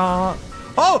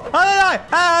 Oh,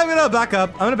 I'm gonna back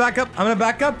up. I'm gonna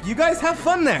back up. You guys have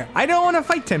fun there. I don't want to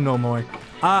fight him no more.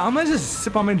 I'm gonna just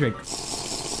sip on my drink.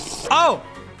 Oh,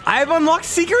 I've unlocked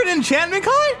secret enchantment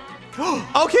color?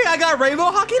 Okay, I got rainbow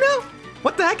hockey now?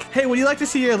 What the heck? Hey, would you like to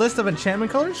see your list of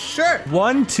enchantment colors? Sure.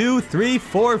 1, 2, 3,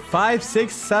 4, 5,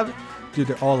 6, 7. Dude,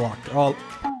 they're all locked. They're all...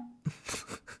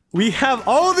 We have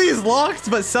all these locked,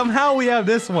 but somehow we have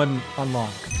this one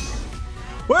unlocked.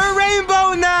 We're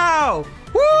rainbow now!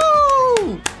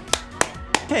 Woo!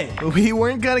 Okay, we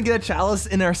weren't gonna get a chalice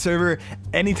in our server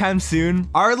anytime soon.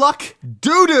 Our luck,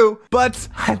 doo-doo. But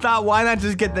I thought, why not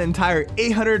just get the entire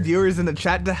 800 viewers in the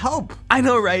chat to help? I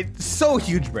know, right? So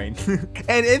huge brain.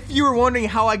 And if you were wondering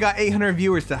how I got 800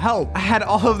 viewers to help, I had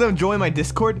all of them join my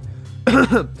Discord.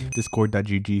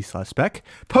 Discord.gg/spec.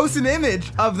 Post an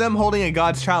image of them holding a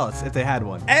God's chalice if they had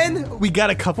one. And we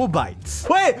got a couple bites.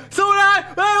 Wait, someone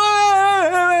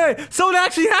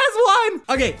actually has one.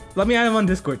 Okay, let me add him on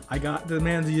Discord. I got the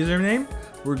man's username.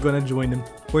 We're gonna join him.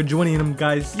 We're joining him,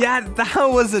 guys. Yeah, that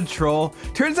was a troll.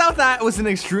 Turns out that was an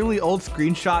extremely old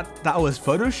screenshot that was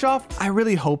photoshopped. I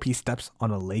really hope he steps on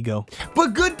a Lego.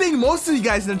 But good thing most of you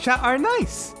guys in the chat are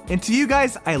nice. And to you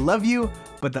guys, I love you.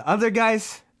 But the other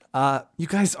guys, you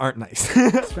guys aren't nice.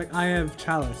 Spec, I have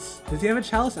chalice. Does he have a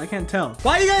chalice? I can't tell.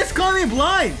 Why are you guys calling me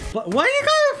blind? Why are you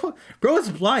guys? Bro, it's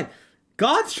blind.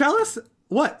 God's chalice?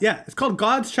 What? Yeah, it's called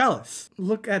God's chalice.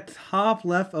 Look at top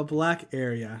left of black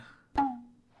area.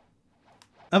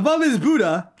 Above is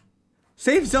Buddha.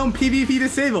 Safe zone PvP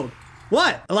disabled.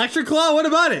 What? Electric Claw? What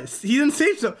about it? He's in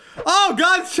safe zone. Oh,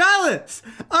 God's chalice.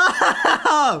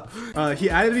 Oh. He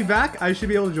added me back. I should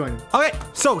be able to join him. Okay,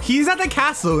 so he's at the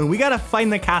castle and we gotta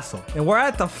find the castle. And we're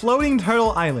at the floating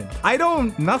turtle island. I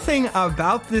don't nothing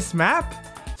about this map.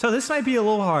 So this might be a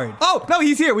little hard. Oh, no,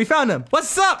 he's here. We found him.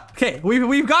 What's up? Okay, we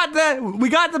got the man. We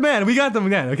got the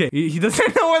man. Okay, he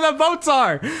doesn't know where the boats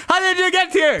are. How did you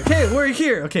get here? Okay, we're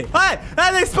here. Okay. Hi,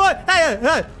 they spawned.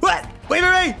 Hey, what? Wait.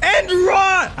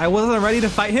 Indra! I wasn't ready to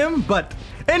fight him, but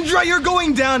Indra, you're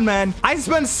going down, man. I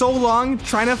spent so long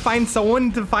trying to find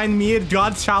someone to find me at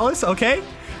God's chalice, okay?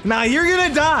 Now you're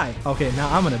gonna die. Okay, now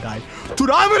I'm gonna die.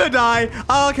 Dude, I'm gonna die.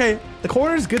 Okay, the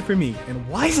corner is good for me. And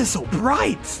why is it so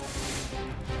bright?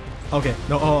 Okay,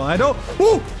 no, I don't.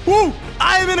 Woo!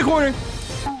 I am in a corner.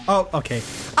 Oh, okay.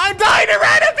 I'm dying to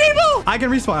random people! I can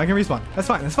respawn. That's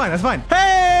fine.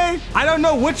 Hey! I don't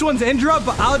know which one's Indra,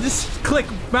 but I'll just click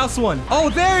mouse one. Oh,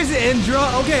 there's Indra.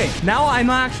 Okay, now I'm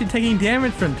not actually taking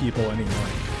damage from people anymore.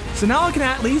 So now I can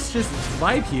at least just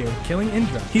vibe here, killing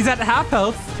Indra. He's at half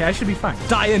health. Okay, I should be fine.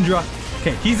 Die, Indra.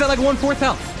 Okay, he's at like 1/4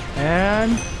 health.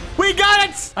 And we got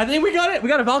it! I think we got it. We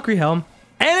got a Valkyrie helm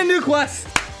and a new quest.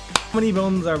 How many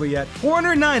bones are we at?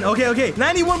 409. Okay.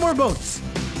 91 more bones.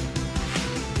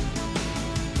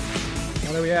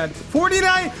 What are we at?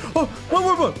 49. Oh, one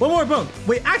more bone.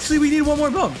 Wait, actually, we need one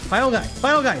more bone. Final guy.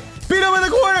 Beat him in the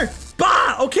corner.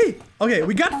 Bah! Okay,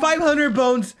 we got 500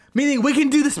 bones, meaning we can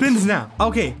do the spins now.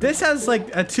 Okay, this has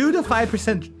like a 2 to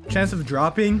 5% chance of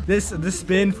dropping this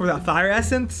spin for that fire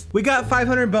essence. We got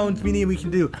 500 bones, meaning we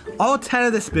can do all 10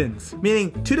 of the spins,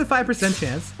 meaning 2 to 5%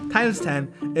 chance times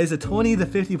 10 is a 20 to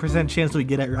 50% chance we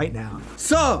get it right now.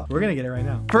 So we're gonna get it right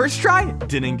now. First try,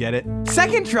 didn't get it.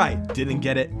 Second try, didn't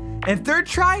get it. And third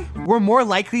try, we're more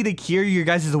likely to cure your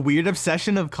guys' weird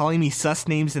obsession of calling me sus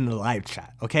names in the live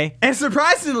chat, okay? And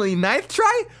surprisingly, ninth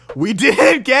try, we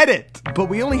didn't get it. But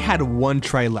we only had one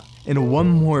try left and one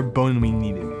more bone we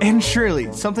needed. And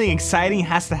surely, something exciting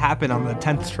has to happen on the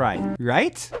 10th try,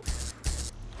 right?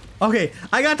 Okay,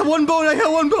 I got one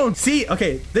bone. See,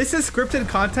 okay, this is scripted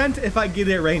content if I get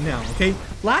it right now, okay?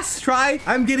 Last try,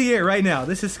 I'm getting it right now.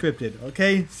 This is scripted,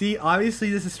 okay? See,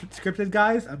 obviously this is scripted,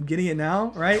 guys. I'm getting it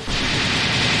now, right?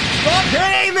 Stop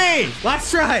hitting me! Last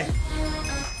try.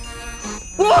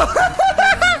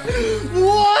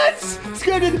 What?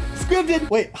 Scripted.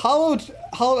 Wait,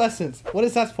 hollow essence. What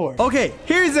is that for? Okay,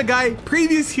 here's a guy,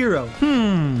 previous hero.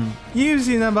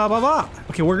 Using them, blah, blah, blah.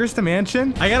 Okay, workers to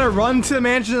mansion. I gotta run to the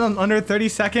mansion in under 30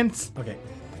 seconds. Okay.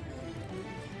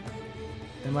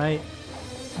 Am I?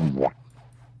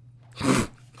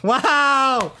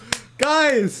 Wow!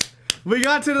 Guys, we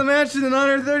got to the mansion in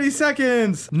under 30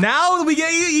 seconds. Now we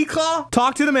get E-Claw.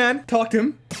 Talk to the man. Talk to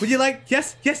him. Would you like?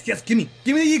 Yes. Give me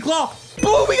the E-Claw.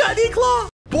 Boom, we got E-Claw.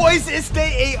 Boys, it's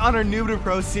day 8 on our Noob to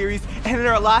Pro series, and in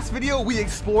our last video, we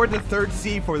explored the 3rd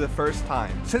sea for the first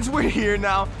time. Since we're here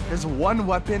now, there's one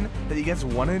weapon that you guys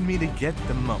wanted me to get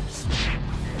the most.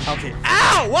 Okay.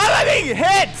 Ow! Why am I being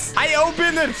hit? I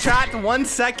opened the chat 1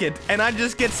 second and I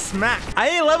just get smacked. I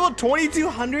ain't level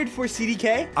 2200 for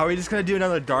CDK. Are we just gonna do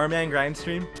another Darman grind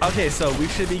stream? Okay, so we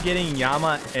should be getting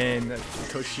Yama and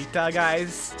Toshita,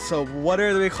 guys. So what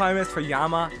are the requirements for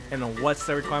Yama and what's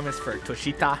the requirements for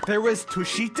Toshita? There was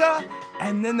Toshita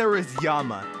and then there was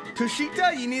Yama.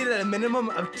 Toshita, you needed a minimum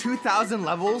of 2,000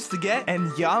 levels to get,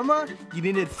 and Yama, you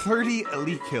needed 30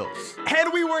 elite kills.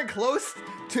 And we weren't close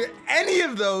to any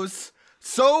of those,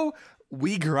 so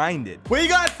we grinded. We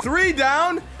got 3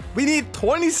 down. We need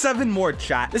 27 more,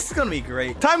 chat. This is gonna be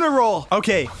great. Time to roll.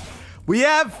 Okay, we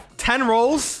have 10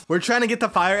 rolls. We're trying to get the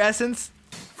fire essence.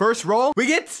 First roll, we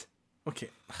get, okay,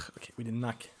 we did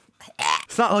not.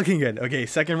 It's not looking good. Okay,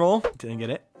 second roll, didn't get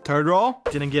it. Third roll,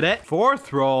 didn't get it.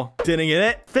 Fourth roll, didn't get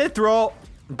it. Fifth roll,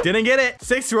 didn't get it.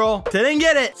 Sixth roll, didn't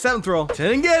get it. Seventh roll,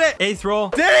 didn't get it. Eighth roll,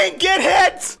 didn't get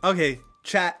hit. Okay,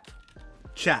 chat.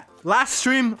 Last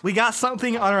stream, we got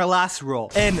something on our last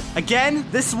roll. And again,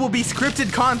 this will be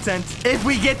scripted content if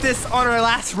we get this on our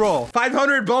last roll.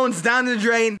 500 bones down the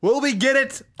drain. Will we get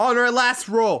it on our last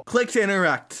roll? Click to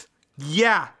interact.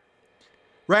 Yeah.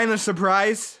 Random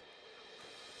surprise.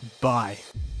 Bye.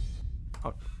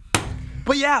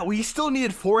 But yeah, we still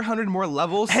needed 400 more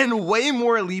levels and way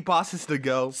more elite bosses to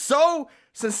go. So,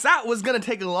 since that was gonna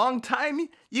take a long time,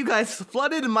 you guys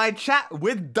flooded my chat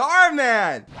with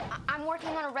Darman. I'm working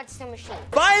on a redstone machine.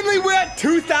 Finally, we're at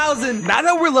 2,000. Now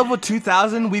that we're level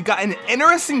 2,000, we've got an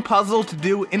interesting puzzle to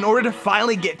do in order to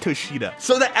finally get Toshita.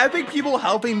 So the epic people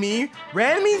helping me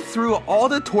ran me through all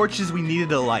the torches we needed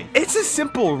to light. It's a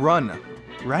simple run,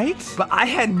 right? But I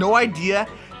had no idea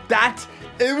that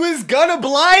it was gonna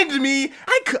blind me.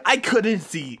 I couldn't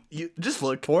see. You just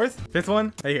look. Fourth, fifth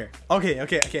one, right here. Okay.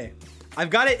 I've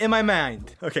got it in my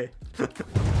mind. Okay.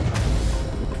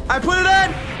 I put it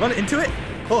in. Run into it.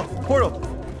 Oh, portal.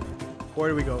 Where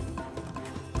do we go?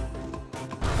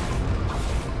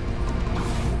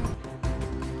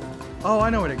 Oh, I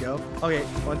know where to go. Okay,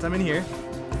 once I'm in here,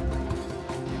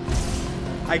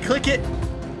 I click it.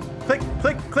 Click.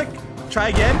 Try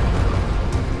again.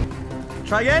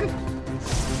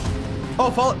 Oh,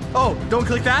 follow. Oh, don't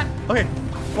click that. Okay,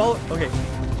 follow. Okay.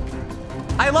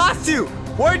 I lost you.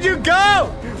 Where'd you go?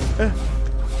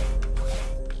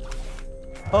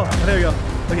 Oh, there we go.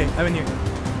 Okay, I'm in here.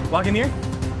 Walk in here.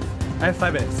 I have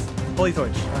 5 minutes. Holy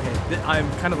torch. Okay, I'm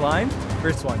kind of blind.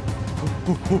 First one.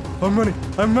 I'm running.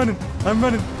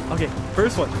 Okay,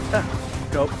 first one.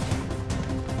 Go.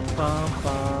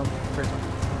 Bum. First one.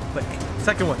 Click.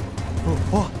 Second one.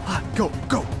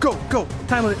 Go.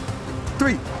 Time limit.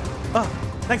 3.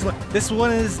 Next one. This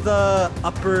one is the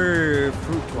upper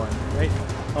fruit one, right?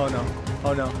 Oh no.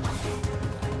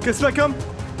 Good spec come.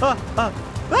 I'm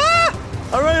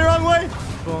running the wrong way.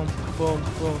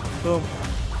 Boom.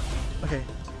 Okay,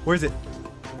 where's it?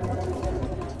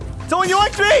 Someone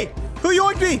yoinked me! Who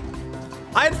yoinked me?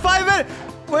 I had 5 minutes.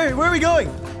 Where are we going?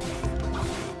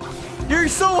 You're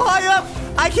so high up.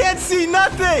 I can't see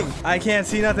nothing.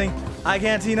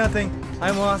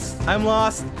 I'm lost.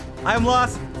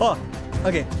 Oh,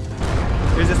 okay.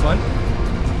 There's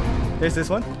this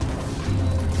one.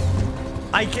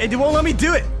 It won't let me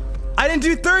do it. I didn't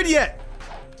do third yet.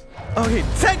 Okay,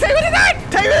 take me to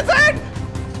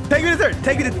third.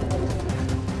 Take me to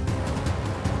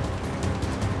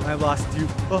I lost you.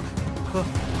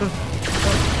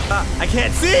 I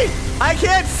can't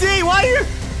see. Why are you?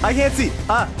 I can't see.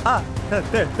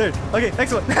 There. Okay,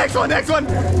 next one.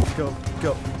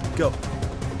 Go.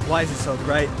 Why is it so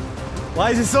bright?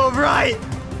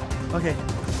 Okay,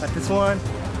 got this one.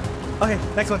 Okay,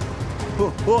 next one.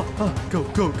 Go.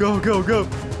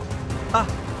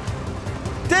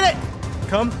 Did it!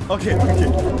 Come. Okay.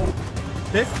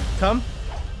 This, come.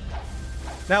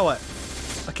 Now what?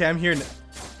 Okay, I'm here now.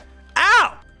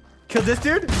 Ow! Killed this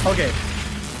dude? Okay.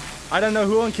 I don't know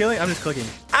who I'm killing. I'm just clicking.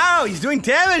 Ow! He's doing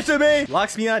damage to me!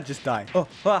 Locks me out, just die.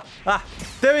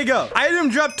 There we go. Item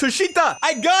drop Toshita.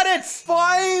 I got it!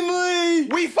 Finally!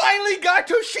 We finally got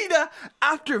Toshita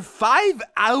after 5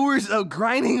 hours of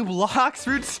grinding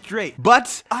bloxfruits straight.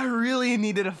 But I really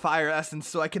needed a fire essence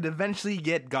so I could eventually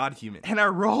get God Human. And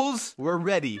our rolls were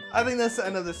ready. I think that's the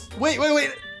end of this. Wait.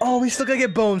 Oh, we still gotta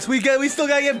get bones. We still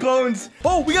gotta get bones.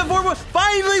 Oh, we got 4 more.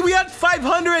 Finally, we got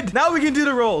 500. Now we can do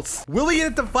the rolls. Will we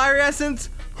get the fire essence?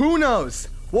 Who knows?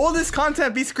 Will this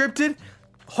content be scripted?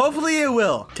 Hopefully it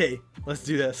will. Okay, let's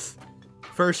do this.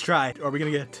 First try. Are we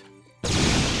gonna get?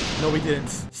 No, we didn't.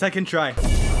 Second try.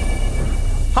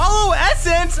 Hollow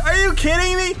essence? Are you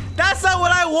kidding me? That's not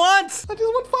what I want. I just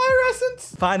want fire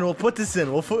essence. Fine, we'll put this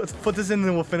in. We'll put this in and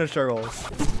then we'll finish our rolls.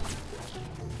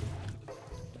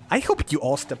 I hope you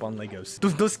all step on Legos.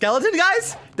 Those skeleton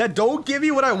guys that don't give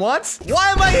me what I want?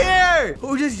 Why am I here?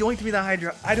 Who just yoinked me the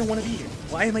Hydra? I don't want to be here.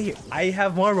 Why am I here? I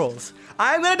have more rolls.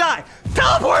 I'm gonna die.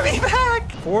 Teleport me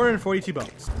back. 442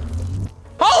 bones.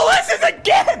 Oh, this is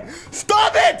again.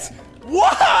 Stop it.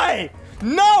 Why?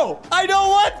 No, I don't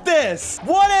want this.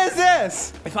 What is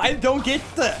this? If I don't get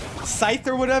the scythe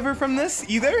or whatever from this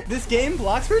either, this game,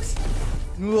 bloxfruits.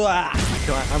 I'm gonna get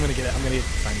it. I'm gonna get it. I'm gonna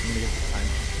get it.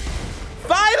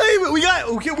 Finally,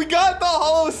 we got the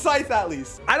hollow scythe at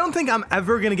least. I don't think I'm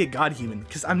ever gonna get God Human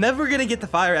because I'm never gonna get the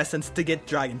fire essence to get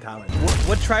Dragon Talent.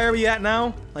 What try are we at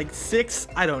now? Like 6?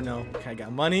 I don't know. Okay, I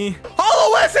got money.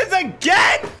 Hollow essence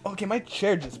again? Okay, my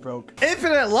chair just broke.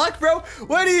 Infinite luck, bro?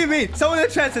 What do you mean? Someone in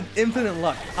the chat said infinite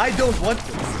luck. I don't want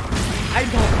this. I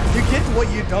don't. You get what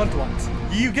you don't want.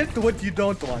 You get what you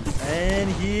don't want. And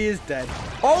he is dead.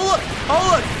 Oh look!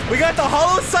 Oh look! We got the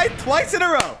hollow scythe twice in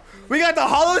a row. We got the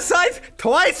hollow scythe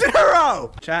twice in a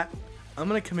row. Chat, I'm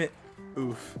gonna commit.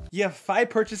 Oof. You have 5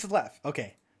 purchases left.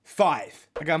 Okay, 5.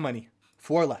 I got money.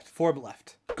 4 left. 4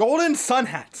 left. Golden sun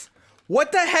hats.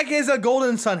 What the heck is a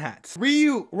golden sun hat?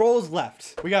 3 rolls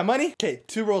left. We got money. Okay,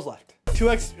 2 rolls left.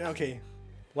 2x. Okay,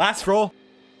 last roll.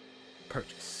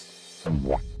 Purchase.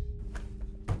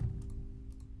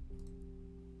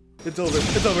 It's over.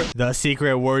 It's over. The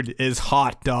secret word is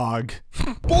hot dog.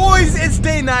 Boys, it's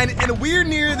day 9 and we're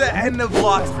near the end of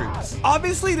bloxfruits.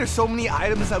 Obviously, there's so many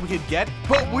items that we could get,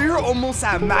 but we're almost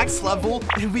at max level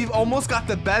and we've almost got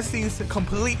the best things to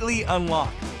completely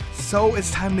unlock. So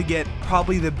it's time to get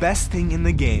probably the best thing in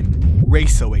the game,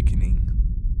 Race Awakening.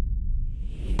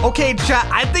 Okay, chat,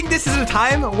 I think this is a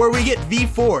time where we get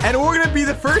V4, and we're gonna be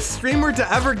the first streamer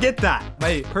to ever get that.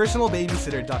 My personal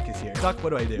babysitter, Duck, is here. Duck, what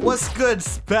do I do? What's good,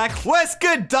 Spec? What's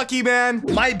good, Ducky man?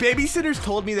 My babysitters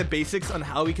told me the basics on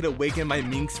how we could awaken my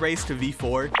Minx race to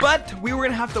V4, but we were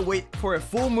gonna have to wait for a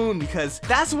full moon because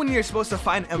that's when you're supposed to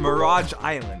find a Mirage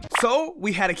Island. So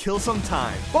we had to kill some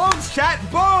time. Bones, chat,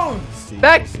 bones!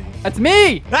 Beck, that's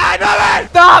me! Ah, no, man!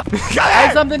 Stop! Come I have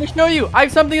here! something to show you. I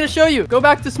have something to show you. Go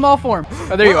back to small form.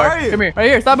 Oh, there you Where are. are you? Come here. Right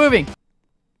here. Stop moving.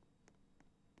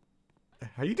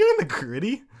 Are you doing the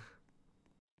gritty?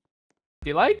 Do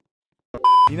you like?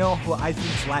 You know what I think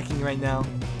is lacking right now?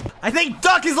 I think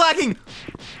Duck is lacking!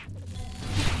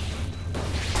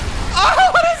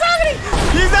 Oh, what is happening?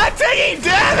 He's not taking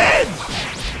damage!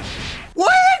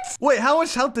 What? Wait, how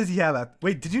much health does he have?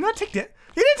 Wait, did you not take that?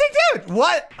 He didn't take damage!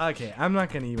 What? Okay, I'm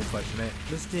not gonna even question it.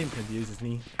 This game confuses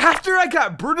me. After I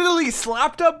got brutally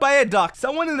slapped up by a duck,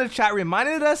 someone in the chat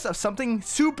reminded us of something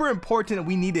super important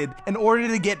we needed in order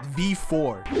to get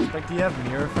V4. Like, do you have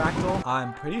mirror fractal?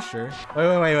 I'm pretty sure.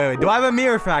 Wait. Do I have a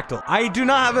mirror fractal? I do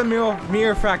not have a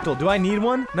mirror fractal. Do I need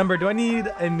one? Number, do I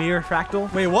need a mirror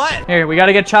fractal? Wait, what? Here, we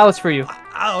gotta get chalice for you.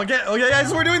 Oh, okay,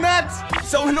 guys, we're doing that.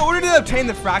 So in order to obtain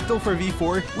the fractal for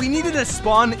V4, we needed to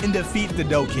spawn and defeat the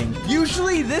Dough King.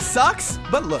 Usually this sucks,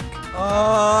 but look.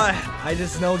 I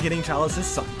just know getting chalices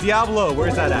suck. Diablo,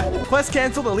 where's that at? Quest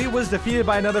canceled, Elite was defeated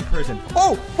by another person.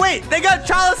 Oh, wait, they got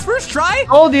chalice first try?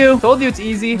 Told you it's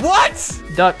easy. What?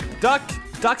 Duck.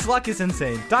 Duck's luck is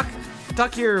insane. Duck,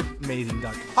 you're amazing,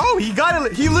 Duck. Oh, he got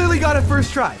it. He literally got it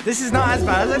first try. This is not as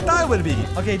bad as I thought it would be.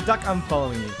 Okay, Duck, I'm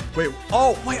following you. Wait,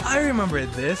 I remember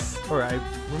this. Or I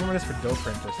remember this for Dough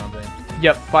Prince or something.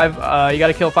 Yep. You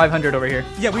gotta kill 500 over here.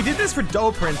 Yeah, we did this for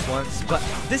Dough Prince once, but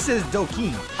this is Dough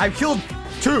King. I've killed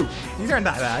 2. These aren't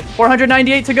that bad.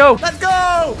 498 to go. Let's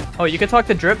go. Oh, you can talk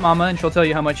to Drip Mama and she'll tell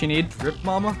you how much you need. Drip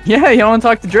Mama? Yeah, you don't want to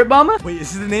talk to Drip Mama? Wait,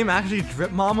 is the name actually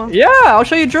Drip Mama? Yeah, I'll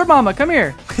show you Drip Mama. Come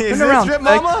here. Is Turn this around, Drip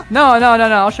Spec. Mama? No.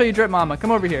 I'll show you Drip Mama.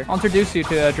 Come over here. I'll introduce you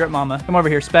to Drip Mama. Come over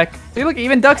here, Spec. See, look,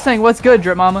 even Duck's saying, what's good,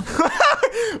 Drip Mama?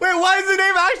 Wait, why is the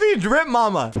name actually Drip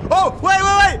Mama? Oh,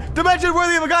 wait. Dimension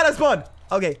worthy of a god has spawned.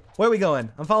 Okay, where are we going?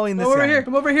 I'm following this Come over guy. here.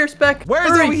 Come over here, Spec. Where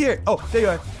is Hurry. it over here? Oh, there you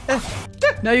are.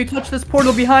 Now you touch this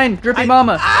portal behind Drippy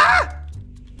Mama.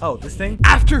 Oh, this thing?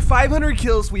 After 500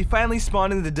 kills, we finally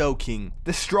spawned in the Dough King,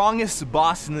 the strongest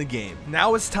boss in the game.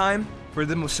 Now it's time for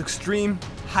the most extreme,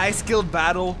 high-skilled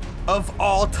battle of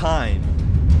all time.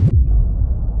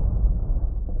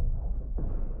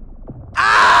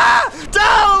 Ah!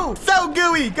 No! So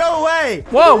gooey, go away!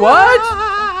 Whoa, what?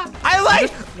 I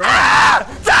like... Ah!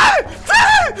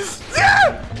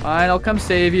 Fine, I'll come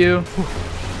save you.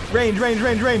 Range.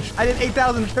 I did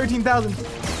 8,000, 13,000.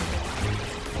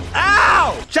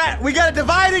 Ow! Chat, we gotta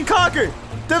divide and conquer!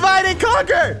 Divide and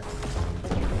conquer!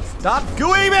 Stop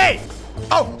gooing me!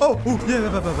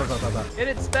 Yeah. Hit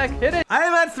it, Spec, hit it. I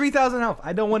am at 3,000 health.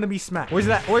 I don't want to be smacked. Where's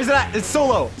it at? It's so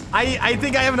low. I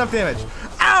think I have enough damage.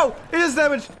 Ow! It does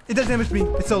damage. It does damage to me.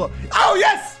 It's so low. Oh,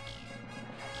 yes!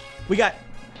 We got it.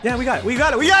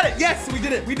 Yes, we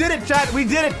did it. We did it, chat. We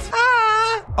did it.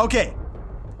 Ah! Okay.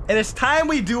 And it's time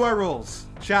we do our rolls.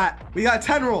 Chat, we got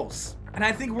 10 rolls. And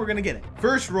I think we're gonna get it.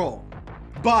 First roll.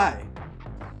 Buy.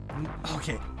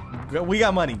 Okay. We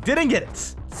got money. Didn't get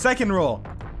it. Second roll.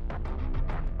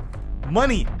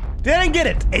 Money. Didn't get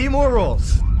it. 8 more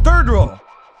rolls. Third roll.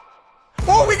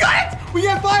 Oh, we got it! We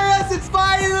got fire essence,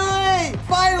 finally!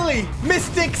 Finally!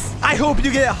 Mystics, I hope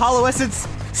you get hollow essence.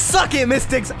 Suck it,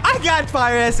 Mystics. I got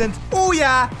fire essence. Oh,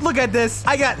 yeah. Look at this.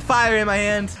 I got fire in my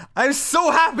hand. I'm so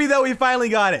happy that we finally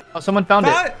got it. Oh, someone found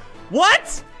it.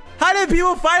 What? How did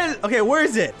people find it? Okay, where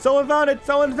is it? Someone found it.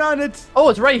 Someone found it. Oh,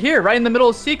 it's right here, right in the middle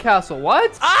of Sea Castle.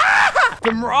 What? Ah!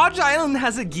 The Mirage Island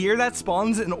has a gear that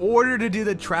spawns in order to do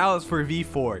the trials for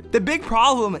V4. The big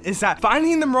problem is that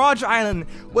finding the Mirage Island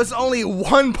was only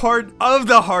one part of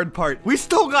the hard part. We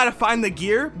still gotta find the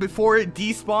gear before it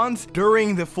despawns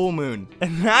during the full moon.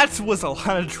 And that was a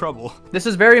lot of trouble. This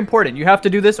is very important. You have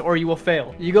to do this or you will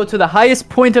fail. You go to the highest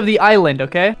point of the island,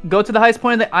 okay? Go to the highest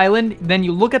point of the island, then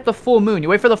you look at the full moon. You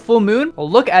wait for the full moon,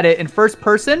 look at it in first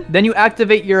person, then you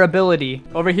activate your ability.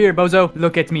 Over here, Bozo,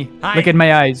 look at me. Hi. Look at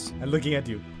my eyes. I'm looking at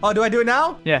you. Oh, do I do it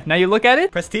now? Yeah, now you look at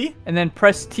it, Press T? and then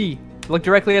press T. Look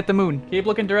directly at the moon. Keep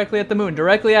looking directly at the moon,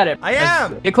 directly at it. I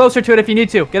am. Get closer to it if you need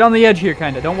to. Get on the edge here,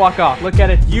 kinda. Don't walk off. Look at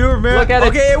it. You remember? Look at it.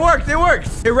 Okay, it worked. It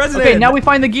works. It resonated. Okay, now we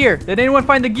find the gear. Did anyone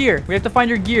find the gear? We have to find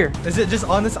your gear. Is it just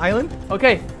on this island?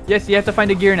 Okay. Yes, you have to find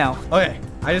a gear now. Okay.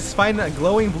 I just find a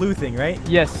glowing blue thing, right?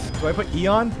 Yes. Do I put E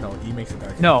on? No, E makes it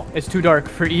dark. No, it's too dark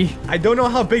for E. I don't know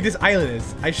how big this island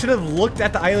is. I should have looked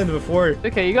at the island before.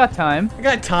 Okay, you got time. I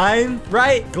got time,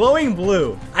 right? Glowing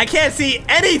blue. I can't see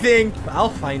anything, but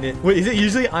I'll find it. Wait, is it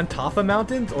usually on top of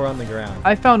mountains or on the ground?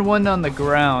 I found one on the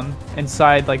ground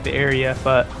inside like the area,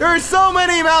 but There are so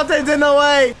many mountains in the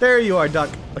way. There you are, duck.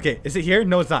 Okay, is it here?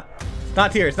 No, it's not. It's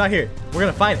not here. It's not here. We're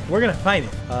gonna find it. We're gonna find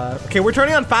it. Okay, we're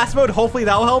turning on fast mode. Hopefully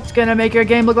that will help. it's gonna make your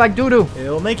game look like doo-doo.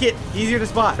 It'll make it easier to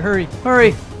spot. Hurry,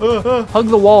 hurry. Hug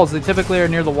the walls. They typically are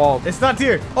near the wall. It's not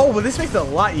here. Oh, but this makes it a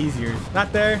lot easier.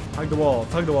 Not there. Hug the walls.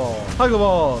 Hug the walls. Hug the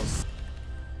walls.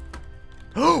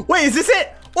 Wait, is this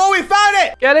it? Oh, we found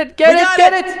it. Get it, get We it, got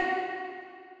get it. it.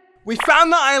 We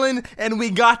found the island and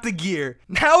we got the gear.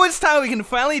 Now it's time we can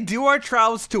finally do our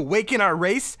trials to awaken our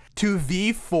race to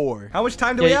V4. How much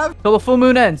time do we have? Till the full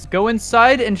moon ends. Go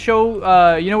inside and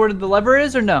show, you know where the lever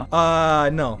is or no?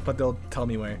 No, but they'll tell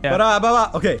me where. Yeah.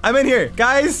 But, okay, I'm in here.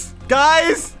 Guys,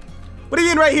 what do you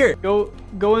mean right here? Go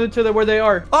into where they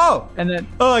are. Oh, And then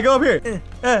I go up here.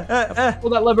 pull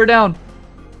that lever down.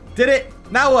 Did it.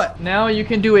 Now what? Now you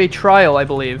can do a trial, I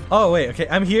believe. Oh, wait, okay,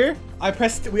 I'm here.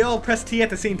 We all press T at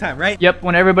the same time, right? Yep,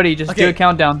 when everybody just do a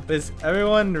countdown. Is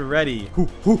everyone ready?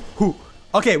 Hoo.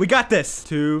 Okay, we got this.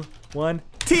 2, 1,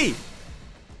 T.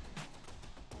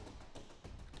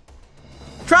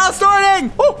 Trial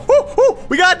starting!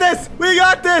 We got this! We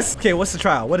got this! Okay, what's the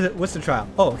trial? What's the trial?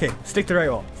 Oh, okay. Stick to the right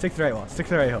wall. Stick to the right wall. Stick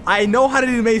to the right wall. I know how to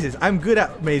do mazes. I'm good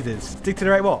at mazes. Stick to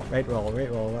the right wall. Right wall,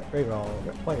 right wall, right wall,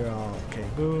 right wall. Okay.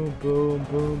 Boom, boom,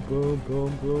 boom, boom,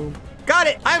 boom, boom. Got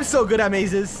it! I'm so good at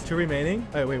mazes. 2 remaining.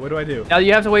 Wait, what do I do? Now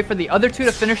you have to wait for the other 2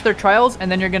 to finish their trials,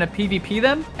 and then you're gonna PvP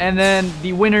them, and then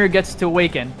the winner gets to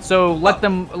awaken. So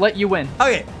let you win.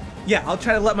 Okay. Yeah, I'll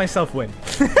try to let myself win.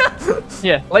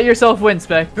 Yeah, let yourself win,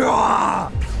 Spec.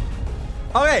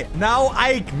 Okay, now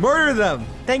I murder them.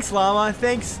 Thanks, Llama.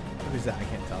 Thanks. Who's that? I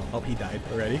can't tell. Oh, he died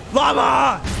already.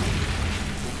 Llama!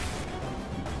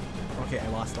 Okay, I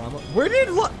lost Llama. Where did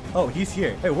Oh, he's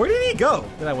here. Wait, where did he go?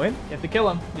 Did I win? You have to kill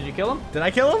him. Did you kill him? Did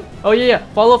I kill him? Oh yeah.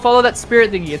 Follow that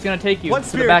spirit thingy. It's gonna take you What to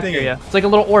spirit the back thingy? area. It's like a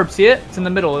little orb. See it? It's in the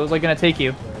middle. It was like gonna take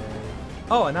you.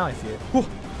 Oh, now I see it.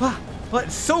 But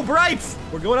it's so bright.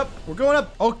 We're going up. We're going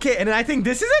up. Okay, and then I think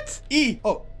this is it. E.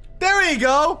 Oh, there we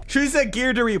go. Choose a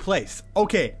gear to replace.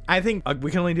 Okay, I think we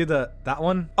can only do that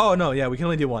one. Oh no, yeah, we can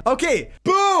only do one. Okay,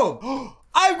 boom.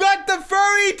 I've got the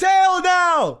furry tail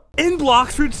now! In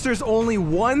bloxfruits, there's only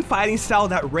one fighting style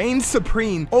that reigns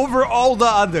supreme over all the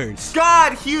others.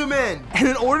 God, human! And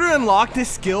in order to unlock this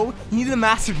skill, you need to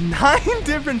master 9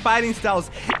 different fighting styles,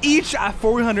 each at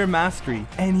 400 mastery.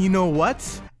 And you know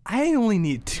what? I only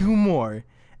need 2 more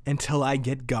until I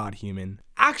get God human.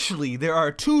 Actually, there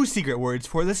are 2 secret words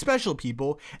for the special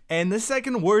people, and the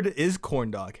second word is corn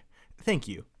dog. Thank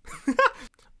you.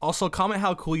 Also, comment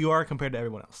how cool you are compared to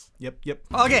everyone else. Yep.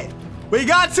 Okay, we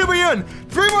got Superhuman.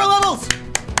 3 more levels.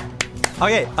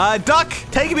 Okay, Duck,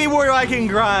 take me where I can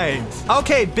grind.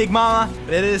 Okay, Big Mama.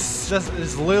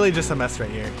 It's literally just a mess right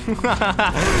here.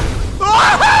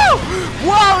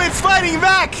 Whoa, it's fighting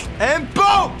back. And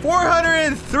boom,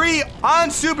 403 on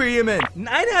Superhuman.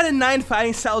 9 out of 9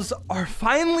 fighting styles are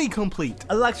finally complete.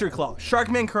 Electric Claw,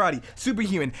 Sharkman Karate,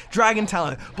 Superhuman, Dragon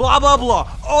Talent, blah, blah, blah.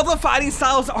 All the fighting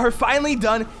styles are finally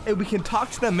done, and we can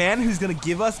talk to the man who's gonna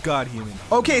give us God Human.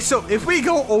 Okay, so if we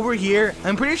go over here,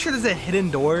 I'm pretty sure there's a hidden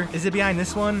door. Is it behind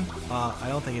this one? I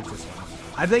don't think it's this one.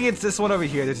 I think it's this one over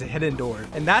here. There's a hidden door.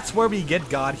 And that's where we get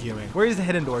God human. Where is the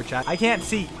hidden door, chat? I can't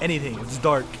see anything. It's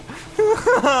dark.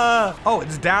 Oh,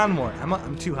 it's down more.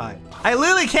 I'm too high. I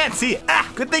literally can't see it.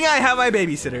 Ah, good thing I have my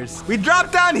babysitters. We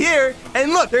drop down here,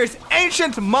 and look, there's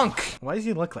Ancient Monk. Why does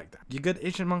he look like that? You good,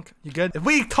 Ancient Monk? You good? If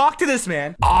we talk to this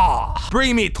man,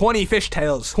 bring me 20 fish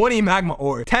tails, 20 magma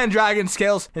ore, 10 dragon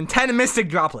scales, and 10 mystic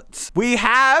droplets. We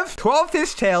have 12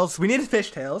 fish tails. We need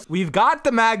fish tails. We've got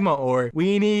the magma ore.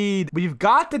 We've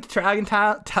got the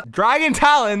dragon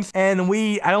talons, and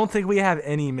I don't think we have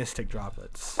any mystic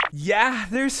droplets. Yeah,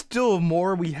 there's still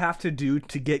more we have to do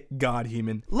to get God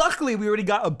human. Luckily, we already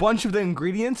got a bunch of the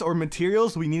ingredients or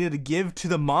materials we needed to give to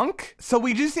the monk. So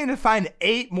we just need to find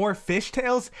 8 more fish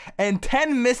tails and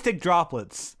 10 mystic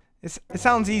droplets. It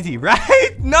sounds easy,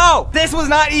 right? No, this was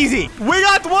not easy. We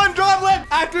got 1 droplet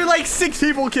after like 6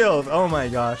 people killed. Oh my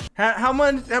gosh. How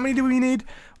many do we need?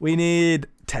 We need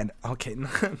 10. Okay, 9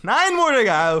 more to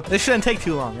go. This shouldn't take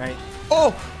too long, right?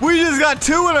 Oh, we just got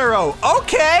 2 in a row.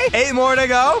 Okay, 8 more to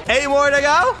go. 8 more to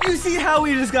go. You see how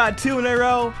we just got 2 in a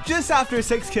row? Just after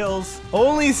 6 kills.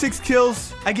 Only 6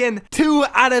 kills. Again, 2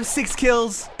 out of 6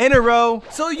 kills in a row.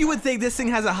 So you would think this thing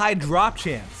has a high drop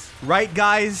chance. Right,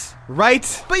 guys?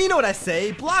 Right? But you know what I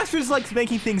say. Bloxfruits likes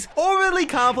making things overly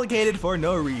complicated for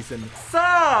no reason.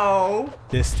 So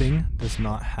this thing does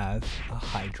not have a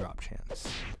high drop chance.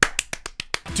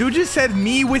 Dude just said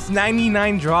me with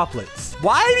 99 droplets.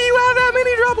 Why do you have that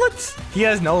many droplets? He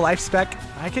has no life spec.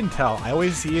 I can tell. I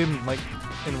always see him like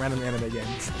in random anime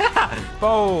games.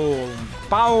 Boom.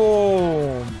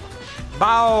 Boom.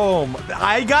 Boom.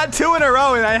 I got 2 in a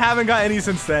row and I haven't got any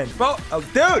since then. Oh,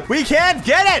 dude, we can't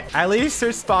get it. At least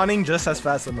they're spawning just as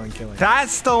fast as I'm killing.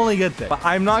 That's the only good thing. But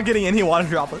I'm not getting any water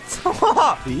droplets.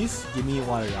 Please give me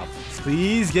water droplets.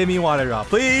 Please give me water droplets.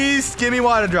 Please give me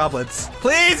water droplets.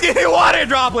 Please give me water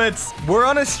droplets. We're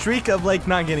on a streak of like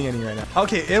not getting any right now.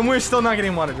 Okay, and we're still not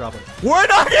getting water droplets. We're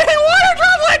not getting water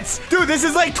droplets. Dude, this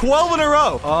is like 12 in a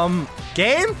row.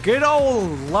 Game? Good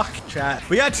old luck, chat.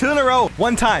 We got 2 in a row,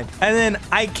 1 time. And then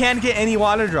I can't get any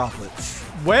water droplets.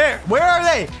 Where are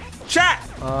they? Chat.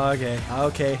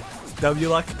 Okay. W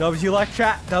luck,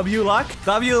 chat. W luck.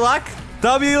 W luck.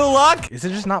 Is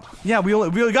it just not? Yeah, we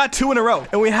only got 2 in a row.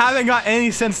 And we haven't got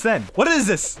any since then. What is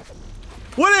this?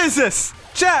 What is this?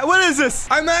 Chat, what is this?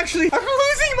 I'm losing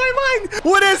my mind.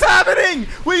 What is happening?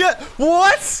 We got,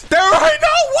 what? There are no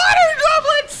water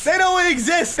droplets. They don't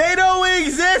exist. They don't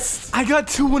exist. I got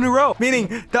 2 in a row, meaning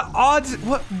the odds,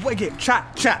 what, okay,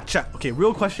 chat. Okay,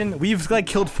 real question. We've like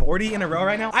killed 40 in a row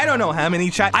right now. I don't know how many,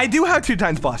 chat. I do have 2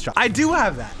 times boss drop. I do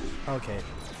have that. Okay.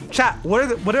 Chat, what are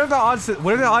the odds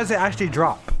that actually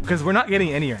drop? Because we're not getting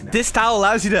any right now. This style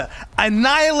allows you to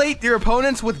annihilate your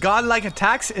opponents with godlike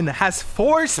attacks and has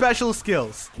 4 special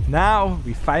skills. Now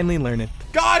we finally learn it.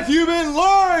 God human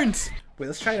learns. Wait,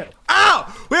 let's try it. Ow!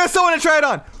 We have someone to try it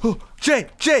on. Oh, Jay,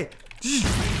 try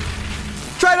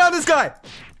it on this guy.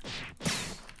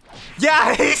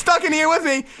 Yeah, he's stuck in here with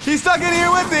me.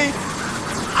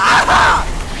 Ah!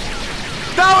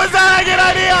 That was not a good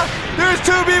idea. There's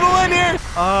 2 people in here.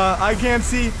 I can't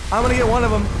see. I'm gonna get one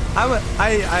of them.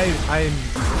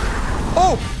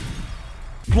 Oh!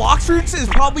 Bloxfruits is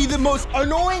probably the most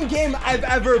annoying game I've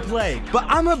ever played. But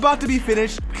I'm about to be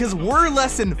finished because we're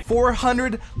less than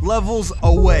 400 levels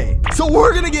away. So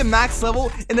we're gonna get max level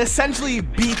and essentially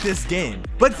beat this game.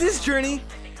 But this journey,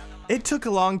 it took a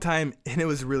long time and it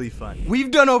was really fun.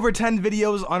 We've done over 10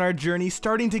 videos on our journey,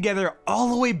 starting together all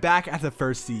the way back at the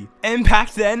first sea. And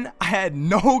back then, I had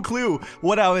no clue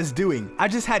what I was doing. I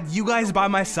just had you guys by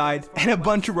my side and a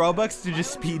bunch of Robux to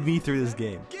just speed me through this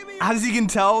game. As you can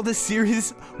tell, this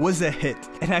series was a hit.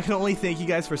 And I can only thank you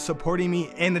guys for supporting me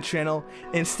and the channel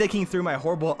and sticking through my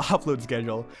horrible upload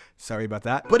schedule. Sorry about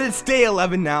that. But it's day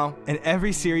 11 now, and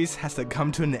every series has to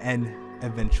come to an end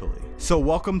eventually. So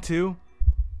welcome to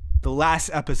the last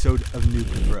episode of Noob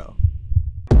Pro.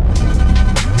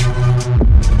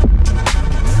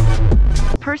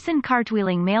 Person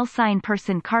cartwheeling male sign,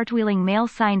 person cartwheeling male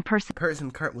sign, person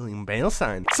cartwheeling male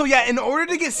sign. So yeah, in order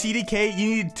to get CDK,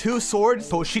 you need 2 swords,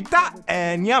 Toshita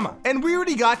and Yama. And we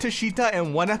already got Toshita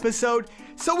in 1 episode,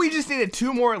 so we just needed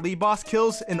 2 more elite boss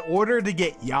kills in order to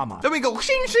get Yama. Then we go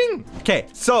shing shing. Okay,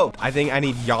 so I think I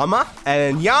need Yama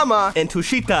and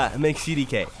Toshita make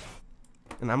CDK.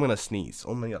 And I'm gonna sneeze.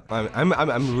 Oh my god.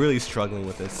 I'm really struggling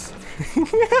with this.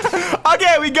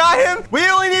 Okay, we got him. We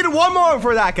only need 1 more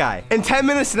for that guy. In 10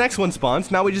 minutes, the next one spawns.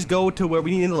 Now we just go to where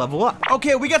we need to level up.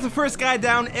 Okay, we got the first guy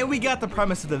down, and we got the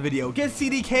premise of the video. Get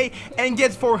CDK and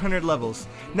get 400 levels.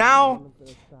 Now,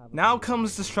 Now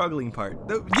comes the struggling part.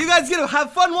 You guys get to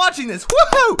have fun watching this.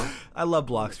 Woohoo! I love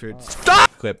bloxfruits. Stop!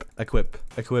 Equip.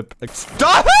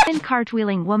 Stop it! Woman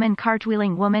cartwheeling, woman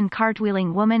cartwheeling, woman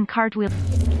cartwheeling, woman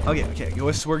cartwheeling. Okay.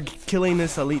 We're killing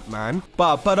this elite man.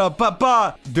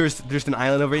 There's an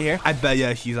island over here. I bet you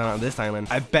he's on this island.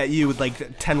 I bet you with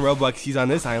like 10 Robux he's on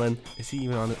this island. Is he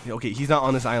even on it? Okay, he's not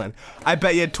on this island. I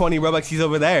bet you 20 Robux he's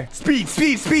over there. Speed.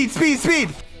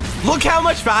 Look how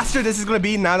much faster this is gonna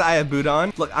be now that I have boot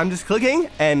on. Look, I'm just clicking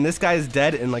and this guy is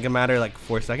dead in like a matter of like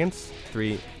 4 seconds.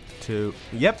 3, 2,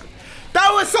 yep.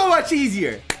 That was so much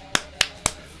easier.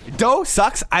 Dough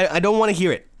sucks. I don't want to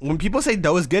hear it. When people say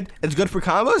dough is good, it's good for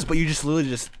combos, but you just literally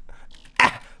just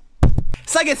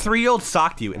It's like a 3-year-old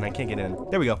socked you and I can't get in.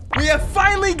 There we go. We have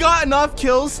finally got enough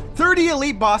kills, 30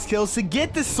 elite boss kills to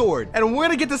get the sword. And we're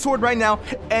gonna get the sword right now.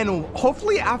 And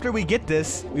hopefully after we get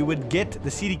this, we would get the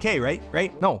CDK,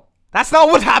 right? No. That's not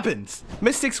what happens.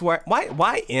 Mystics, why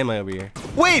am I over here?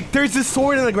 Wait, there's this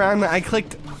sword in the ground that I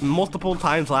clicked multiple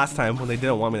times last time when they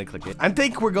didn't want me to click it. I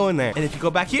think we're going there. And if you go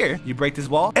back here, you break this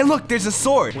wall. And look, there's a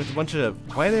sword with a bunch of,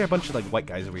 why are there a bunch of like white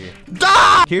guys over here?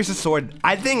 Ah! Here's the sword.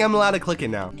 I think I'm allowed to click it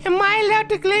now. Am I allowed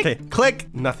to click? Okay,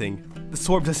 click, nothing. The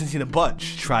sword doesn't seem to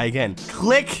budge. Try again.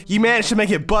 Click. You managed to make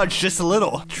it budge just a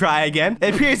little. Try again.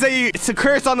 It appears that it's a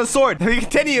curse on the sword. If you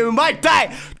continue, you might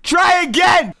die. Try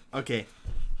again. Okay.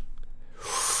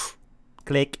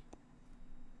 Click.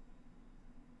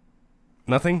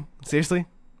 Nothing? Seriously?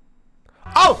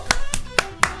 Oh!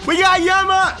 We got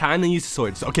Yama! Time to use the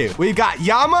swords. Okay, we got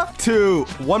Yama to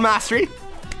 1 mastery.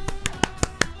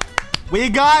 We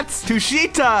got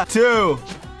Tushita to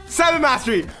 7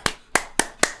 mastery.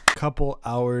 Couple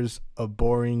hours of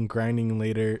boring grinding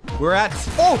later. We're at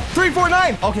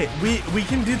 349. Okay, we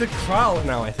can do the trial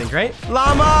now, I think, right?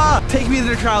 Llama! Take me to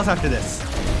the trials after this.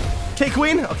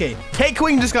 K-Queen? Okay,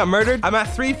 K-Queen just got murdered. I'm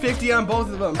at 350 on both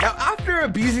of them. Now, after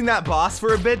abusing that boss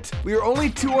for a bit, we are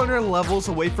only 200 levels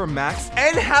away from max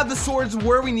and have the swords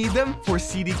where we need them for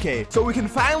CDK. So we can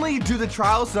finally do the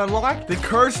trials to unlock the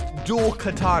cursed dual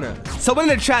katana. Someone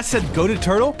in the chat said go to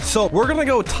Turtle. So we're gonna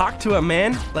go talk to a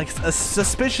man, like a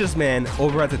suspicious man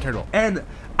over at the Turtle. And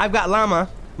I've got Llama,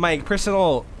 my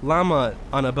personal llama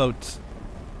on a boat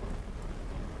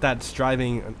that's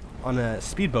driving on a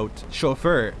speedboat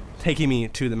chauffeur, taking me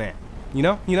to the man. You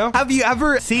know? Have you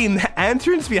ever seen the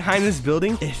entrance behind this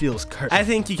building? It feels cursed. I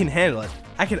think you can handle it.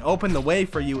 I can open the way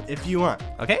for you if you want,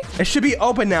 okay? It should be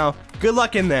open now. Good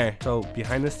luck in there. So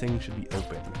behind this thing should be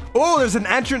open. Oh, there's an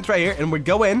entrance right here and we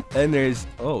go in and there's,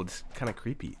 oh, it's kind of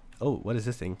creepy. Oh, what is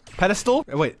this thing? Pedestal?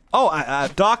 Wait. Oh,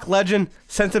 Doc Legend,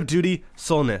 Sense of Duty,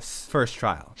 Soulness. First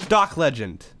trial. Doc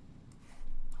Legend.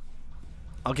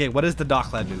 Okay, what is the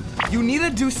Doc Legend? You need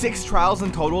to do 6 trials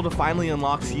in total to finally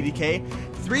unlock CDK,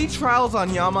 3 trials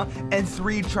on Yama, and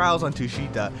 3 trials on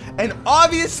Tushita. And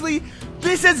obviously,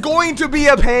 this is going to be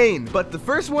a pain, but the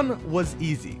first one was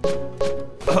easy.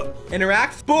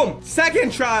 Interact, boom,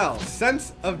 2nd trial,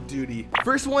 Sense of Duty.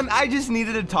 First one, I just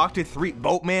needed to talk to 3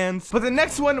 boatmans, but the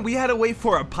next one, we had to wait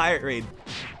for a pirate raid.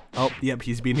 Oh, yep,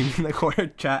 he's beating me in the corner,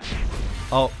 chat.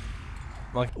 Oh,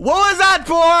 what was that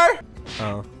for?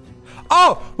 Oh.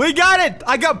 Oh, we got it!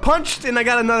 I got punched and I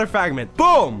got another fragment.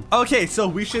 Boom! Okay, so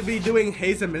we should be doing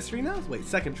Haze of Misery now? Wait,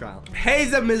 2nd trial.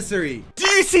 Haze of Misery. Do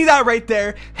you see that right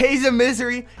there? Haze of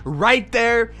Misery, right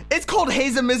there. It's called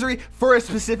Haze of Misery for a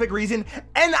specific reason,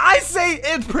 and I say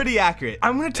it's pretty accurate.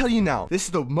 I'm gonna tell you now, this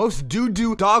is the most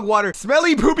doo-doo, dog water,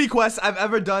 smelly poopy quest I've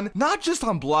ever done. Not just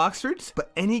on bloxfruits,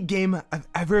 but any game I've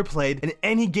ever played and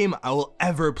any game I will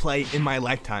ever play in my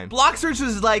lifetime. bloxfruits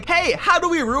was like, hey, how do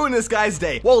we ruin this guy's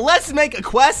day? Well, let's make a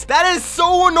quest that is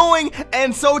so annoying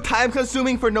and so time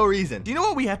consuming for no reason. Do you know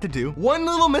what we have to do? One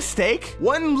little mistake,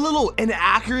 one little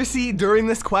inaccuracy during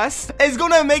this quest is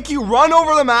gonna make you run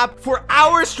over the map for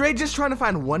hours straight just trying to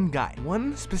find one guy,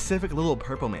 one specific little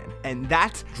purple man, and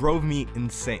that drove me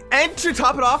insane. And to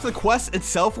top it off, the quest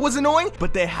itself was annoying,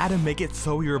 but they had to make it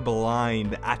so you're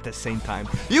blind at the same time.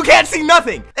 You can't see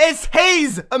nothing. It's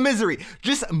Haze of Misery.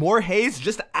 Just more haze,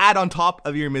 just to add on top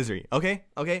of your misery. Okay?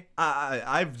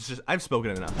 I've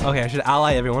spoken enough. Okay, I should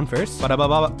ally everyone first.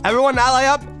 Everyone ally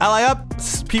up, ally up.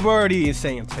 People are already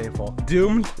saying it's painful.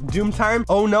 Doom time.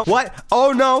 Oh no, what?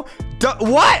 Oh no,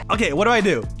 what? Okay, what do I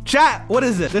do? Chat, what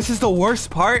is it? This is the worst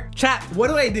part. Chat, what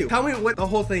do I do? Tell me what the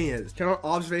whole thing is. Turn on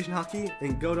observation hotkey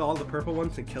and go to all the purple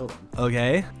ones and kill them.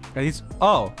 Okay, are these,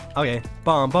 oh, okay.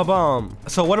 Bomb.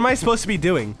 So what am I supposed to be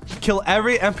doing? Kill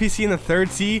every NPC in the 3rd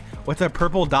sea with a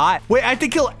purple dot? Wait, I have to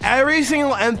kill every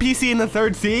single NPC in the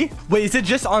 3rd sea? Wait, is it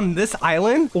just on this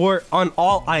island or on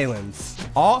all islands?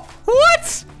 All?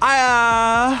 What?